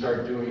you can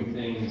start doing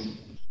things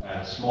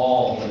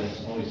small when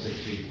it's only 6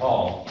 feet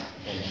tall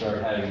and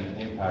start having an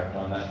impact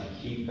on that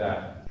to keep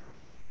that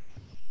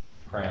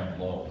crown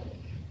low.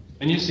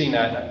 And you've seen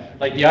that,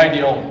 like the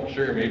ideal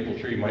sugar maple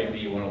tree might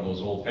be one of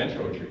those old fence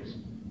row trees,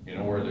 you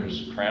know, where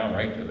there's crown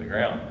right to the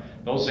ground.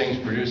 Those things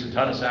produce a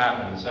ton of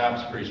sap, and the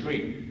sap's pretty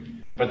sweet.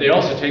 But they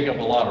also take up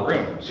a lot of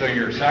room. So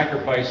you're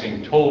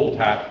sacrificing total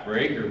tap per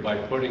acre by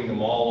putting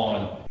them all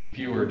on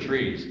fewer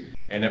trees.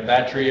 And if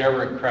that tree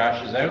ever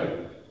crashes out,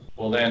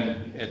 well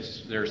then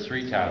there's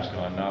 3 taps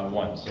gone, not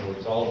 1. So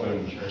it's all about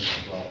insurance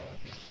as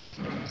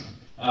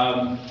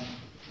well.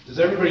 Does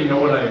everybody know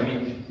what I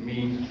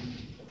mean?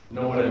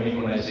 Know what I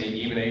mean when I say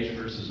even age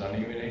versus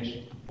uneven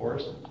age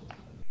forest?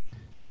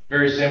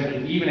 Very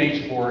simply, even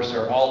age forests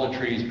are all the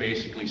trees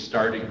basically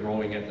started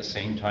growing at the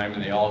same time,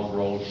 and they all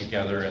grow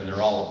together, and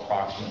they're all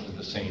approximately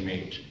the same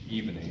age,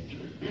 even age.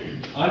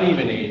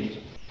 Uneven age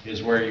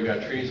is where you've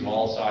got trees of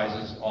all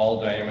sizes,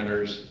 all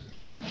diameters,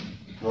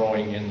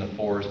 growing in the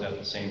forest at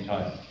the same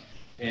time.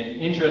 And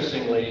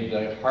interestingly,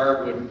 the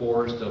hardwood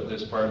forest of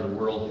this part of the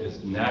world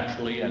is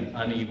naturally an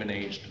uneven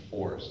aged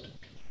forest.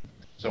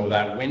 So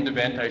that wind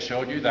event I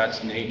showed you,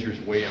 that's nature's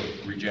way of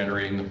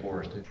regenerating the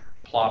forest. It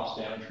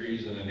plops down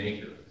trees in an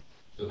acre.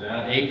 So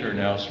that acre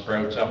now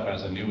sprouts up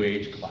as a new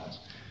age class.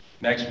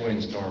 Next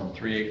windstorm,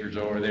 3 acres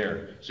over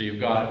there. So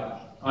you've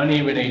got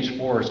uneven aged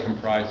forest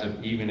comprised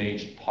of even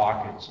aged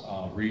pockets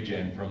of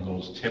regen from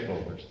those tip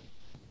overs.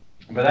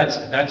 But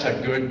that's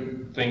a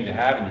good thing to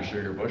have in your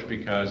sugar bush,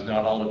 because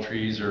not all the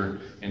trees are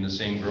in the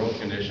same growth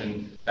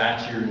condition.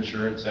 That's your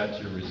insurance, that's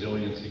your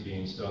resilience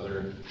against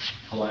other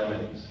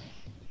calamities.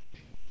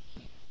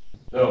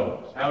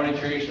 So, how many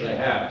trees should I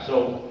have?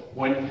 So,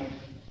 when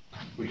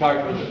we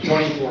talked about the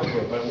 24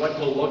 foot, but what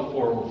to look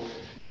for,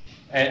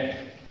 and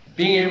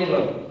being able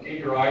to get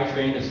your eye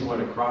trained as to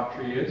what a crop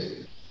tree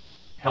is,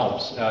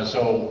 helps.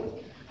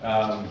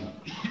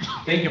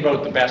 Think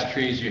about the best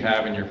trees you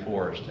have in your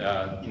forest.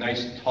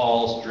 Nice,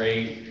 tall,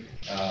 straight,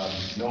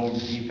 no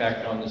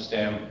defect on the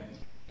stem,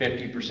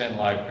 50%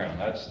 live crown.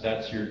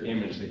 That's your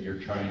image that you're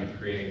trying to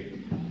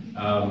create.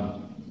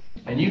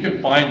 And you can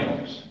find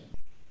those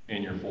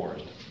in your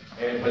forest.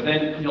 But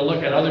then you'll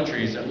look at other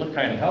trees that look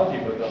kind of healthy,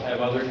 but they'll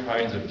have other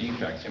kinds of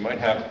defects. They might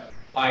have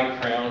high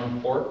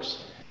crown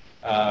forks,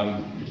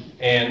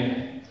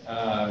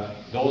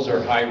 those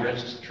are high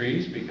risk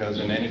trees, because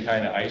in any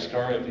kind of ice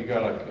storm, if you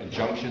got a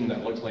junction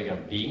that looks like a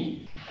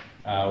V,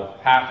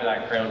 half of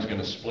that crown is going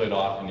to split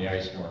off in the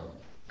ice storm,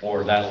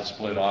 or that'll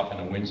split off in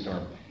a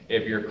windstorm.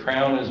 If your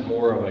crown is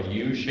more of a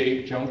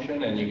U-shaped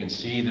junction, and you can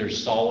see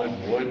there's solid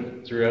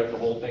wood throughout the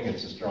whole thing,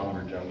 it's a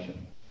stronger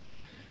junction.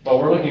 But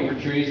we're looking for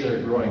trees that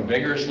are growing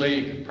vigorously.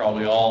 You can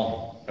probably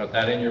all got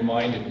that in your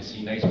mind. If you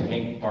see nice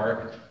pink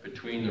bark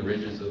between the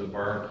ridges of the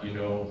bark, you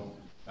know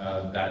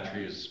that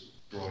tree is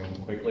growing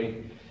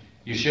quickly.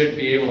 You should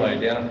be able to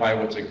identify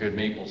what's a good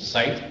maple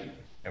site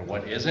and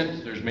what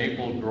isn't. There's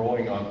maple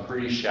growing on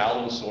pretty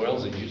shallow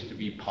soils. It used to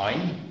be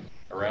pine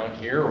around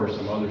here or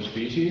some other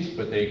species,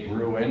 but they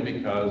grew in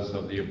because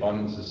of the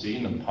abundance of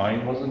seed, and the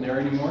pine wasn't there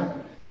anymore.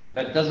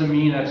 That doesn't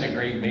mean that's a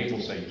great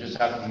maple site. You just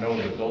have to know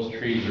that those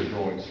trees are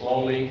growing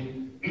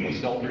slowly, will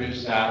still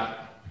produce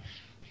sap,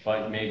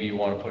 but maybe you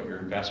want to put your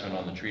investment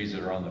on the trees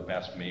that are on the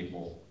best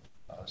maple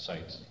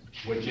sites,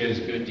 which is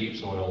good deep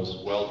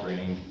soils,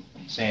 well-drained,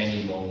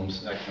 sandy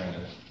loams, that kind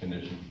of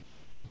condition.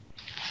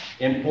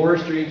 In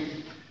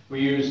forestry,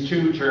 we use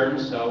 2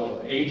 terms,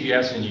 so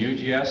AGS and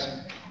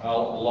UGS. A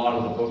lot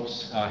of the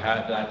books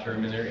had that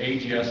term in there.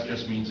 AGS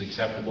just means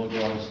acceptable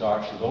growing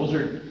stock. So those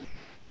are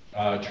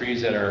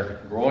trees that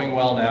are growing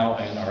well now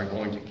and are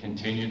going to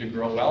continue to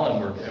grow well, and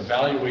we're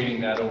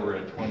evaluating that over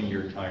a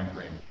 20-year time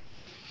frame.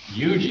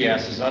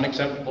 UGS is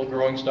unacceptable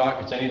growing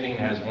stock. It's anything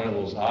that has one of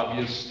those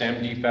obvious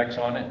stem defects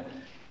on it,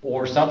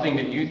 or something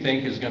that you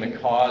think is going to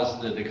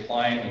cause the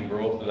decline in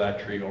growth of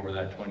that tree over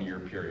that 20-year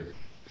period.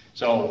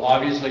 So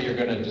obviously you're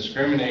going to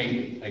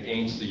discriminate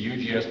against the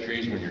UGS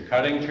trees when you're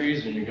cutting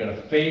trees, and you're going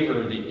to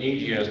favor the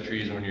AGS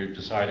trees when you're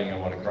deciding on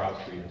what a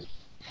crop tree is.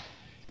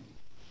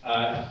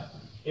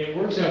 It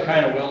works out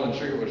kind of well in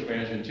sugar bush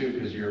management too,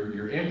 because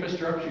your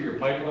infrastructure, your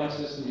pipeline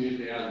system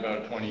usually has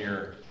about a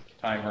 20-year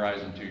time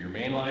horizon to your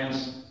main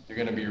lines. You're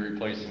going to be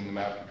replacing them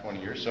after 20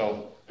 years.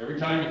 So every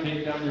time you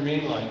take down your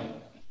main line,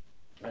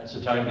 that's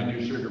the time to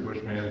do sugar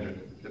bush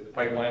management. Get the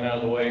pipeline out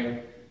of the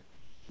way,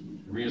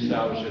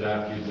 reestablish it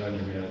after you've done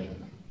your management.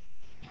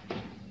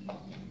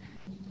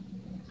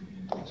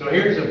 So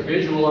here's a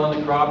visual on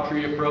the crop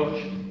tree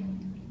approach.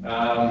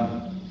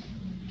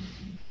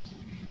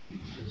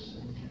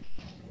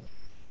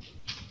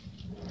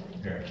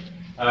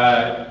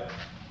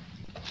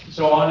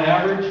 So on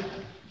average,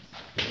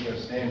 I'm going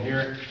to stand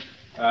here.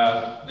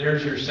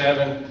 There's your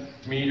 7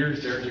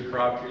 meters, there's a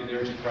crop tree,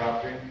 there's a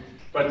crop tree.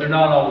 But they're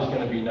not always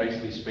going to be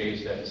nicely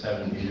spaced at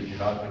 7 meters. You're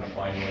not going to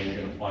find one, you're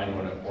going to find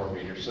one at 4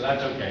 meters. So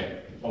that's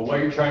okay. But what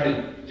you're trying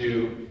to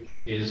do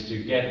is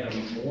to get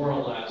them more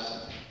or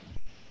less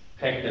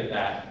pegged at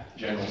that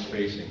general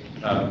spacing.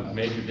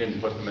 Maybe you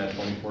didn't put them at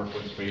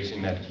 24-foot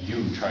spacing, that's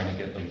you trying to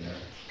get them there.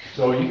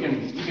 So you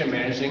can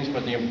manage things,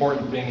 but the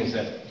important thing is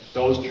that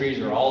those trees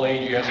are all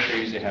AGS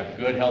trees, they have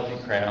good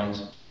healthy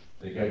crowns,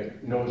 they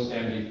got no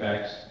stem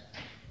defects,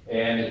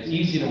 and it's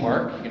easy to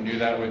mark. You can do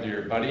that with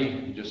your buddy.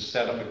 You just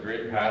set up a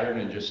grid pattern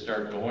and just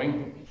start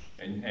going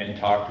and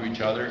talk to each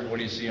other. What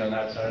do you see on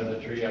that side of the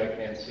tree? I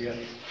can't see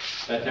it.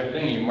 That type of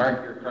thing. You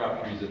mark your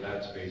crop trees at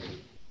that spacing.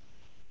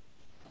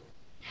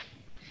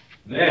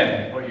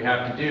 Then what you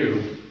have to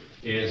do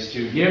is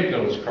to give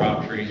those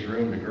crop trees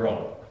room to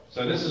grow.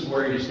 So this is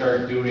where you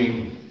start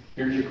doing,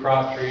 here's your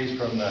crop trees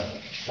from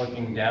the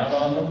looking down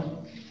on them.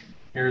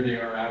 Here they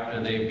are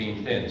after they've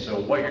been thinned.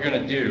 So what you're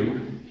going to do,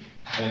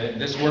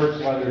 and this works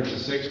whether it's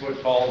a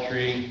 6-foot tall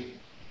tree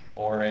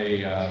or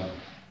a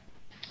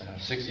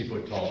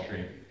 60-foot tall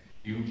tree.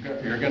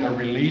 You're going to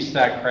release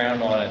that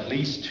crown on at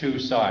least 2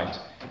 sides.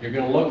 You're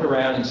going to look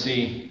around and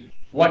see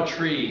what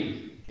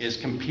tree is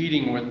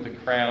competing with the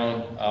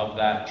crown of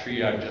that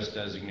tree I've just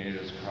designated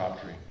as a crop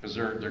tree, because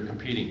they're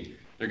competing.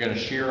 They're going to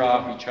shear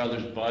off each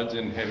other's buds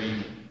in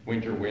heavy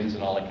winter winds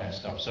and all that kind of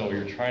stuff. So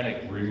you're trying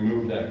to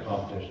remove that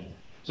competition.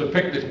 So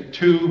pick the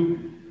 2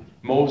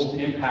 most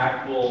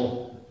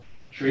impactful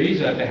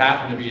trees. If they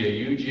happen to be a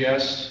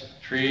UGS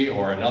tree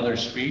or another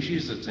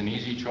species, it's an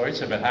easy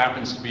choice. If it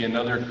happens to be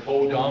another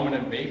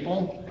co-dominant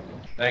maple,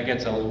 that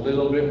gets a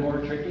little bit more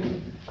tricky.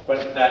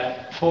 But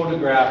that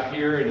photograph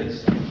here, and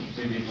it's,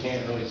 maybe you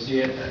can't really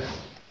see it,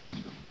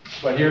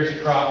 but here's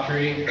a crop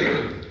tree.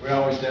 We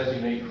always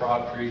designate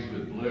crop trees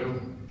with blue.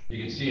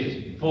 You can see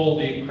it's full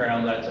deep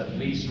crown. That's at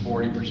least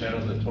 40%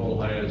 of the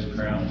total height as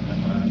crown,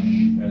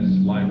 as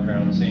live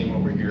crown. Same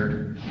over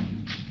here.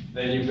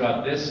 Then you've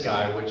got this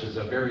guy, which is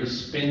a very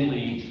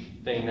spindly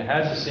thing that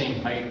has the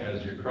same height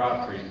as your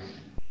crop tree,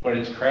 but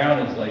its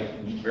crown is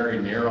like very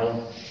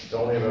narrow. It's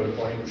only about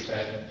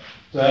 20%.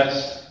 So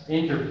that's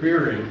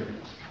interfering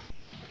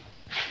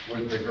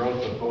with the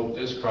growth of both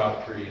this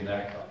crop tree and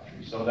that crop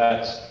tree. So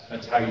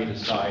that's how you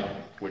decide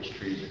which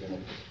trees are going to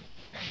be.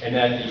 And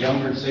at the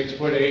younger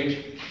 6-foot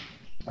age,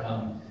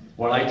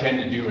 what I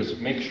tend to do is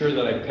make sure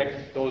that I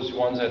pick those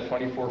ones at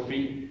 24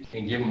 feet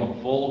and give them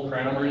a full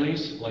crown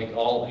release, like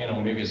all,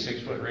 maybe a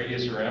 6-foot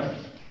radius around.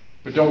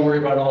 But don't worry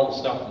about all the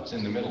stuff that's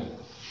in the middle,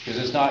 because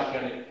it's not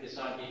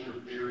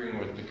interfering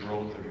with the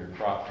growth of your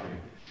crop tree.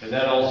 And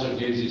that also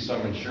gives you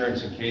some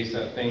insurance in case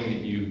that thing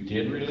that you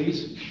did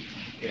release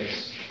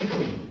gets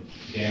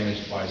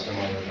damaged by some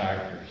other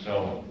factor.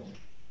 So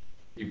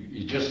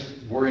you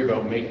just worry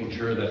about making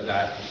sure that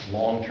that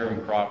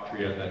long-term crop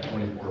tree at that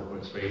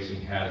 24-foot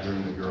spacing has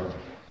room to grow.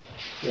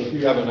 So if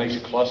you have a nice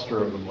cluster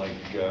of them, like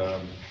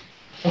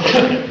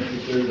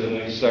if there's a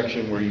nice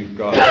section where you've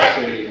got,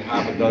 say,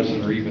 half a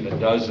dozen or even a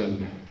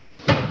dozen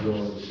of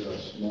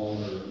those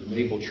smaller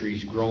maple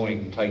trees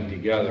growing tight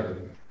together,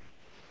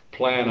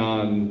 plan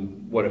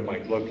on what it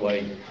might look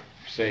like,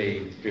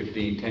 say,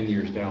 10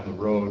 years down the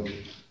road.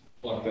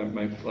 Pluck them,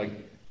 like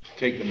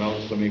take them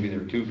out so maybe they're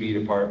 2 feet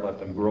apart, let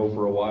them grow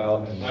for a while.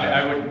 And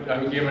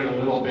I would give it a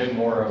little bit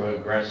more of an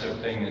aggressive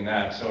thing than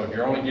that. So if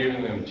you're only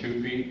giving them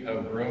 2 feet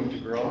of room to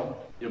grow,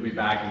 you'll be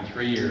back in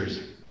 3 years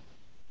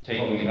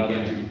taking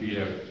another 2 feet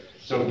out.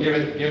 So give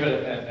it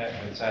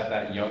it's at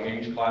that young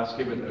age class,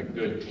 give it a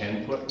good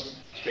 10-foot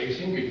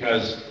spacing,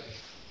 because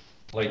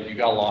like you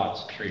got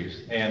lots of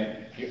trees.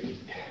 And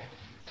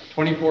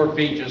 24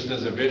 feet, just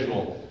as a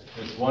visual,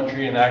 it's 1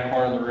 tree in that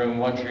corner of the room,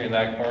 1 tree in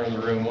that corner of the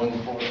room,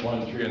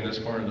 one tree in this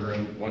corner of the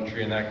room, 1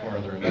 tree in that corner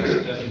of the room. That's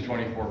a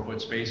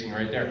 24-foot spacing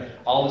right there.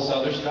 All this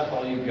other stuff,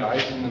 all you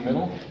guys in the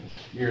middle,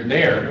 you're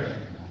there,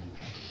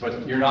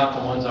 but you're not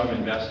the ones I'm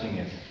investing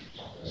in.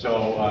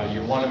 So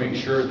you want to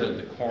make sure that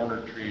the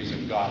corner trees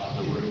have got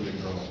the room to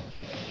grow.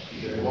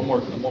 One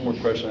more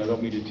question. I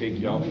don't mean to take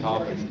you off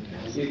topic.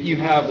 You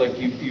have, like,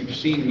 you've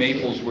seen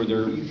maples where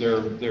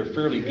they're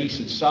fairly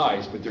decent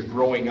size, but they're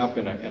growing up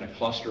in a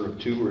cluster of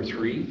 2 or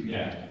 3.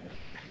 Yeah.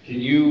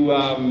 Can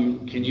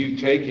you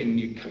take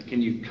and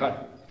can you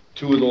cut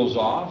 2 of those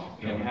off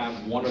and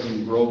have one of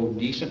them grow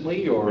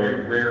decently, or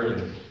very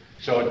rarely?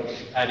 So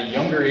at a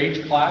younger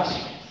age class,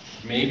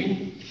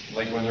 maybe.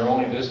 Like when they're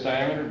only this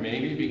diameter,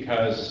 maybe,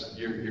 because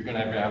you're going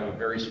to have a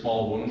very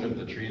small wound of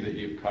the tree that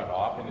you've cut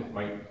off, and it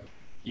might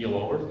heal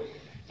over.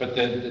 But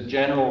the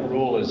general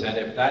rule is that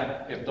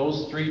if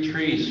those 3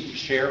 trees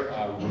share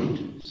a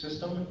root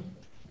system,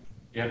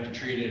 you have to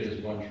treat it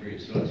as 1 tree.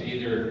 So it's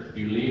either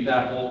you leave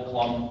that whole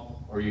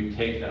clump or you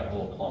take that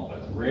whole clump.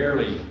 But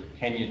rarely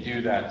can you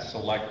do that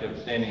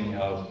selective thinning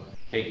of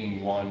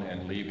taking 1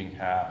 and leaving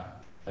half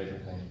type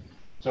of thing.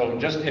 So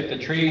just if the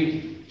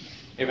tree,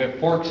 if it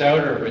forks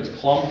out or if it's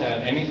clumped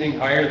at anything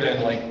higher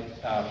than like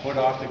a foot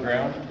off the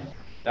ground,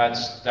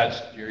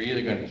 you're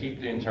either gonna keep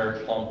the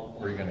entire clump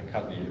or you're gonna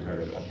cut the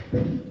entire clump.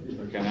 If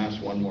I can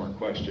ask one more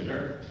question.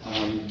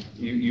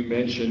 You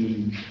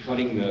mentioned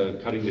cutting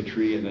the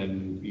tree and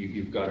then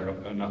you've got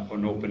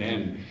an open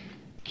end.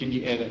 Can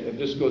you, and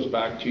this goes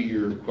back to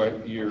your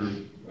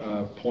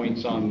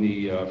points on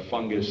the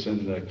fungus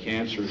and the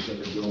cancers that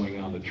are growing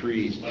on the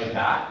trees. Like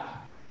that?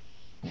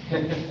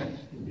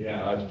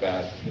 Yeah, that's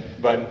bad.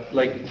 But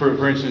like,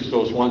 for instance,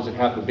 those ones that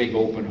have the big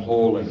open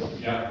hole in them.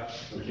 Yeah.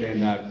 Okay,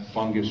 and that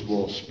fungus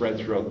will spread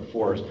throughout the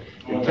forest.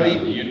 Well, the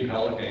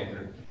Utapella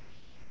canker.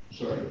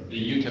 Sorry?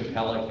 The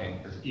Utapella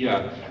canker.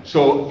 Yeah,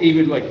 so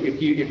even like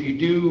if you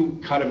do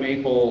cut a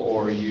maple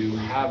or you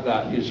have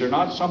that, is there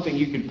not something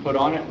you can put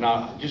on it?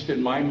 Now, just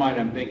in my mind,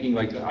 I'm thinking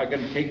like, I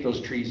gotta take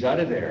those trees out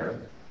of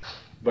there,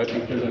 but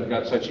because I've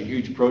got such a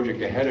huge project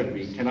ahead of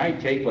me, can I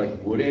take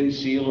like wood end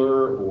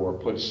sealer or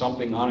put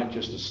something on it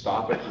just to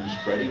stop it from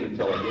spreading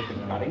until I get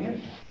to cutting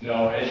it?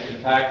 No,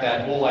 in fact,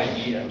 that whole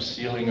idea of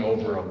sealing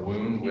over a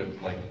wound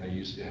with, like, they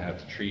used to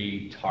have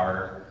tree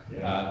tar,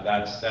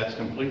 that's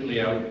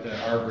completely out. The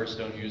arborists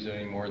don't use it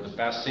anymore. The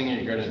best thing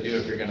you're gonna do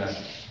if you're gonna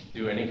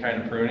do any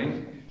kind of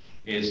pruning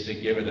is to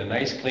give it a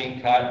nice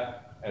clean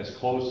cut, as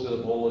close to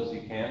the bowl as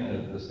you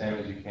can, the stem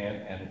as you can,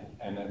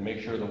 and then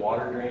make sure the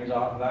water drains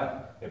off of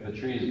that. If the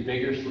tree is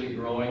vigorously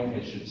growing,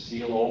 it should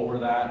seal over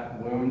that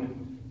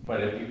wound.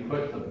 But if you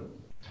put the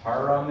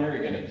tar on there,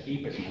 you're gonna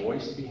keep it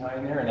moist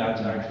behind there, and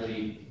that's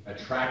actually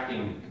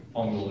attracting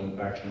fungal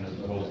infection as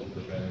opposed to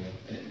preventing it.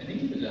 I think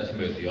he was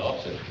asking about the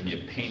opposite. Can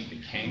you paint the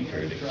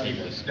canker to keep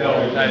the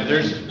No,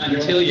 spore?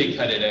 Until you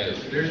cut it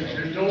out.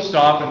 There's no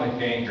stopping the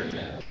canker.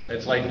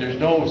 It's like there's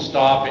no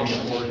stopping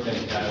the work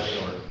in that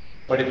sort.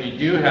 But if you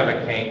do have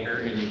a canker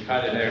and you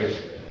cut it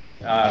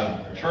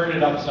out, turn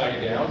it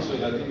upside down so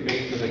that the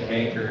base of the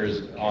canker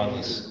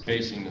is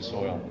facing the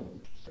soil.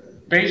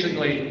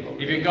 Basically,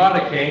 if you got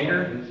a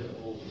canker,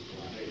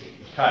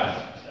 cut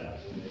it.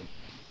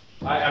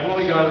 I've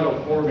only got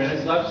about 4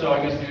 minutes left, so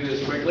I'm going to do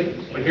this quickly.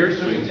 But here's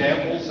some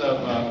examples of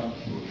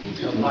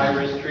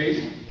high-risk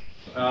trees.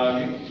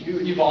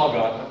 You've all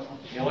got them.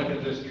 You look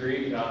at this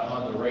tree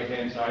on the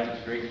right-hand side,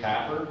 it's great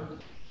tapper.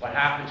 But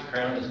half its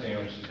crown is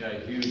damaged. It's got a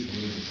huge wound.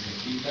 Can you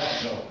keep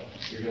that? No.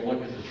 You're going to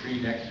look at the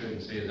tree next to it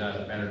and say, is that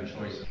a better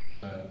choice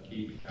as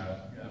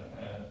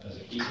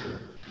a keeper?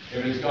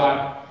 If it's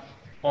got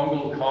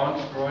fungal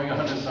conch growing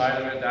on the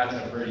side of it, that's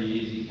a pretty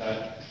easy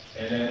cut.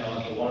 And then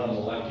on the one on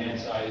the left-hand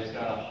side, it's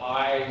got a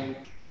high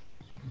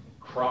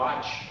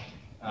crotch.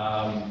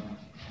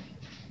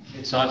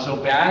 It's not so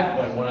bad,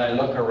 but when I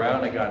look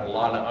around, I got a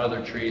lot of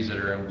other trees that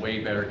are in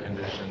way better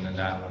condition than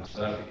that one,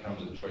 so that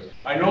becomes a choice.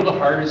 I know the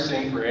hardest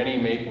thing for any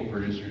maple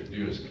producer to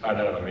do is cut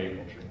out a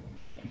maple tree.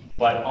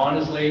 But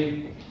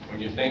honestly, when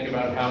you think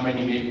about how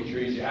many maple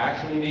trees you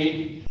actually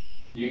need,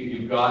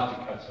 you've got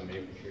to cut some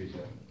maple trees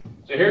in.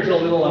 So here's a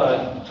little,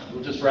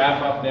 we'll just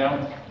wrap up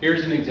now.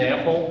 Here's an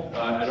example.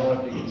 I don't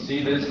know if you can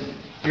see this.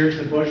 Here's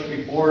the bush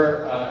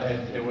before.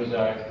 It was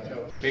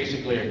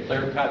basically a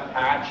clear-cut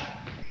patch.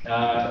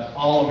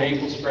 All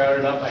maple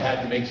sprouted up. I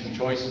had to make some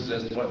choices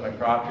as to what my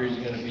crop trees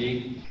are going to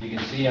be. You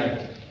can see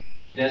I've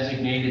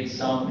designated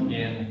some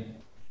in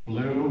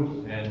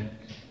blue and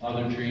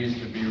other trees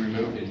to be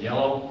removed in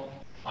yellow.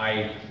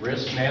 I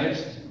risk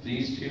managed.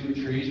 These two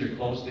trees are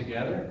close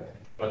together,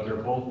 but they're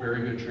both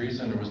very good trees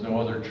and there was no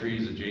other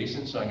trees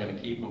adjacent, so I'm going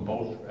to keep them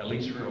both at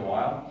least for a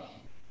while.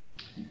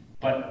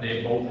 But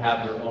they both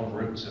have their own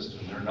root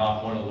system. They're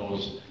not one of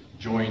those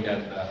joined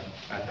at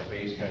the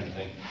base kind of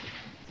thing.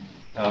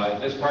 In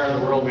this part of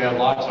the world, we have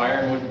lots of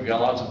ironwood, we've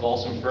got lots of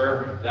balsam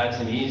fir. That's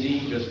an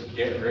easy, just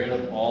get rid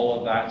of all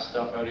of that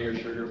stuff out of your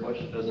sugar bush.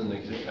 It doesn't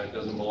exist, that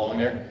doesn't belong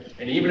there.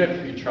 And even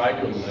if you try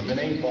to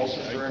eliminate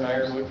balsam fir and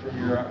ironwood from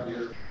your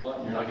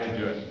you're not going to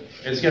do it.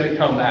 It's going to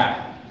come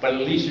back, but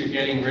at least you're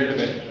getting rid of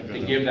it to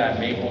give that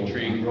maple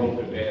tree growth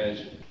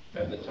advantage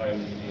at the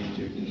time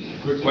you need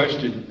to. Quick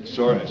question,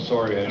 sorry.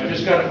 I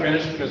just got to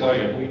finish because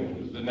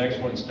the next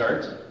one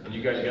starts, and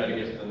you guys got to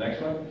get to the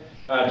next one.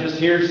 Just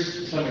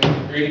here's some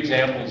great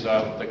examples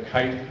of the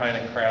kind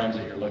of crowns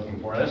that you're looking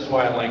for. This is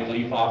why I like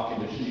leaf-off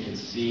condition. You can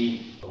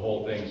see the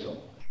whole thing.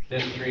 So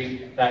this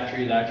tree, that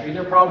tree, that tree.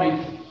 They're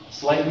probably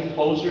slightly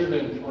closer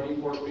than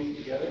 24 feet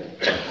together.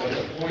 But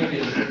the point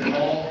is they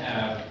all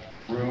have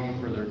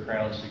room for their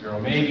crowns to grow.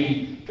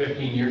 Maybe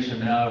 15 years from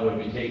now, I would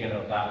be taking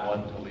out that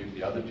one to leave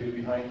the other two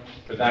behind.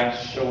 But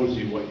that shows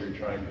you what you're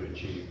trying to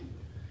achieve.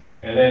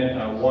 And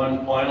then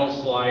one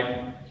final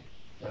slide.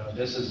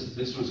 This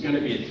was going to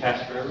be a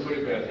test for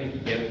everybody, but I think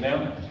you get it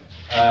now.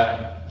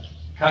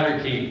 Cut or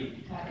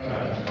keep?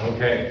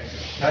 Okay.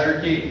 Cut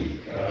or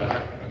keep?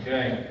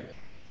 Okay.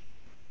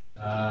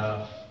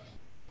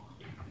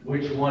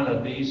 Which one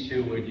of these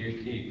two would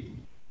you keep?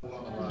 Keep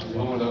the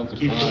one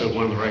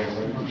on the right.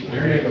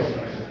 There you go.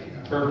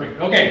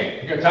 Perfect. Okay,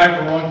 we've got time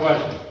for one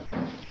question.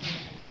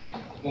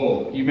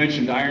 Oh, you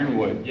mentioned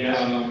ironwood.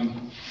 Yeah.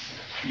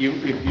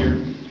 If you're,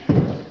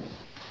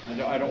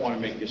 I don't want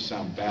to make this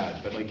sound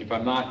bad, but like if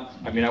I'm not,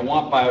 I mean, I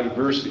want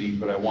biodiversity,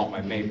 but I want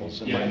my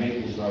maples, and my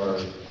maples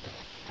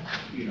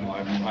you know,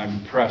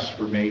 I'm pressed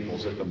for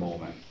maples at the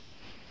moment.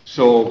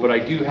 So, but I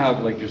do have,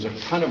 like, there's a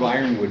ton of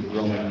ironwood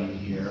growing in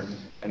here,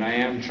 and I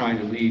am trying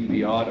to leave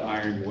the odd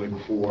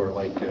ironwood for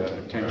like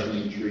a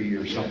tension tree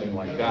or something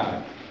like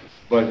that.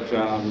 But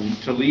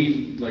to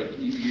leave, like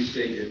you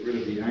say, get rid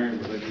of the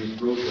ironwood, like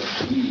these rows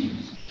of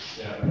leaves.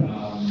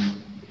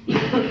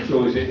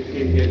 So is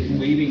it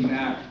leaving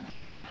that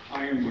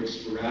ironwood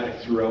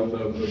sporadic throughout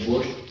the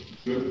bush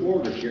good for,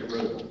 or get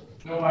rid of it?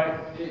 No,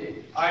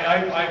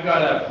 I've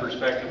got a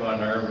perspective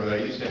on ironwood. I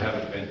used to have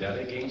a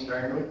vendetta against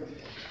ironwood,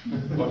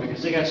 but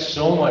because they got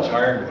so much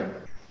ironwood,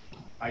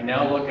 I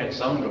now look at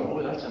some and go,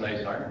 oh, that's a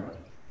nice ironwood.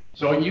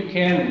 So you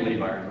can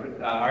leave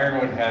ironwood.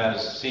 Ironwood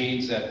has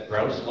seeds that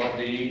grouse love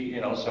to eat,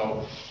 you know,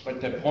 so,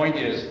 but the point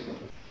is,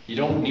 you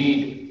don't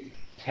need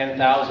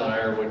 10,000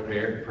 ironwood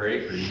per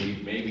acre, you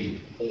need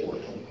maybe 4.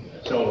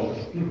 So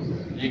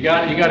you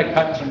got to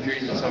cut some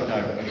trees at some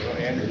time. So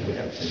Andrew,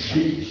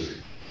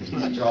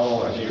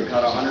 You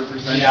cut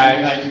 100%?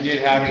 yeah, I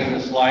did have it in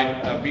the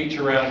slide. Beech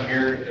around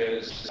here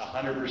is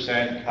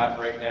 100% cut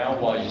right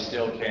now, while you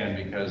still can,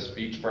 because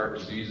beech bark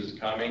disease is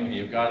coming.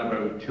 You've got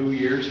about 2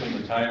 years from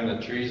the time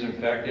the tree's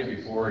infected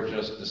before it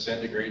just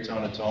disintegrates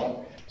on its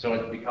own. So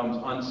it becomes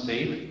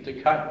unsafe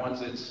to cut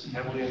once it's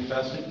heavily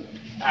infested.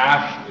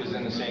 Ash is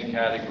in the same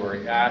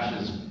category. Ash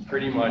is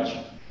pretty much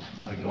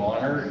a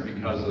goner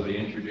because of the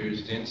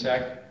introduced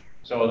insect.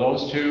 So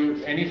those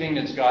two, anything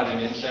that's got an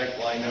insect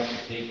lined up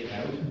to take it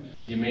out,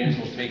 you may as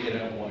well take it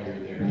out while you're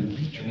there. And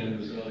then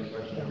there's another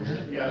question over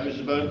here. Yeah,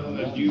 just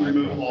about, do you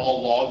remove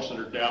all logs that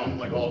are down,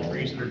 like all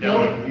trees that are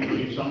down? You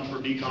leave some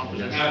for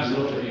decomposition?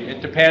 Absolutely.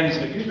 It depends.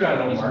 If you've got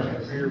no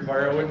market for your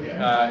firewood,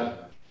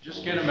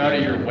 just get them out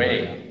of your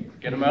way.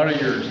 Get them out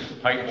of your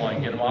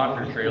pipeline, get them off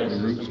your trails.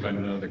 The roots going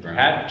into the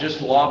ground.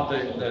 Just lop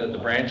the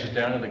branches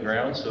down to the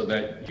ground so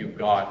that you've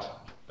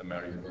got them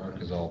out of your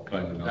bark. Is all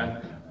cut.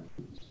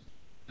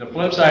 The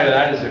flip side of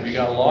that is if you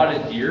got a lot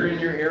of deer in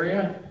your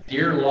area,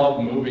 deer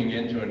love moving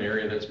into an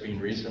area that's been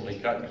recently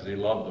cut because they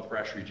love the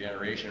fresh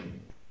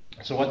regeneration.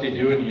 So what they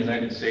do in the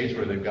United States,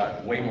 where they've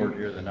got way more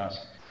deer than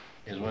us,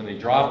 is when they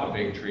drop a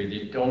big tree,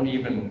 they don't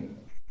even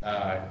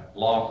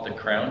lop the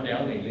crown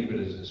down. They leave it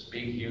as this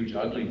big, huge,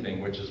 ugly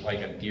thing, which is like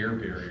a deer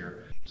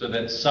barrier, so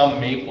that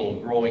some maple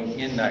growing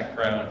in that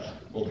crown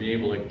will be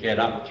able to get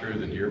up through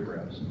the deer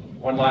browse.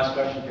 One last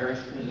question, Terry.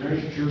 Is there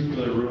any truth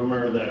to the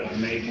rumor that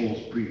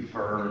maples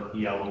prefer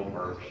yellow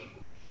birch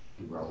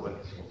to grow with?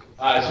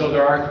 So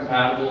there are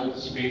compatible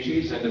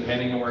species, and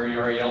depending on where you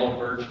are, yellow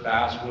birch,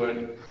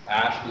 basswood,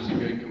 ash was a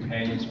good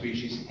companion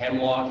species.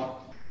 Hemlock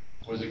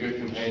was a good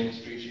companion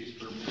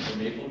species for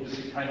maple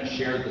because they kind of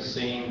share the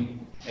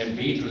same, and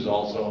beech was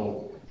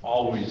also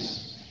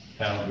always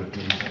found with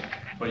maple.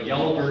 But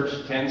yellow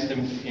birch tends to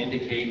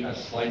indicate a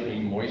slightly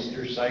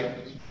moister site.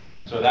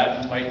 So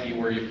that might be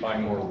where you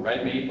find more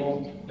red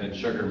maple than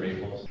sugar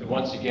maple. And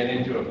once you get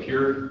into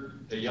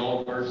the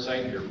yellow birch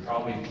site, you're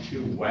probably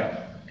too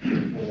wet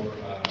for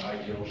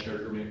ideal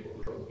sugar maple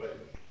growth. But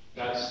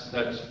that's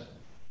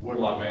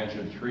Woodlot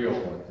Management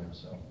 301.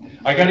 So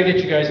I got to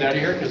get you guys out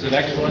of here because the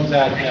next one's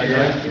at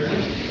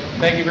 9:30.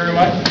 Thank you very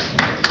much.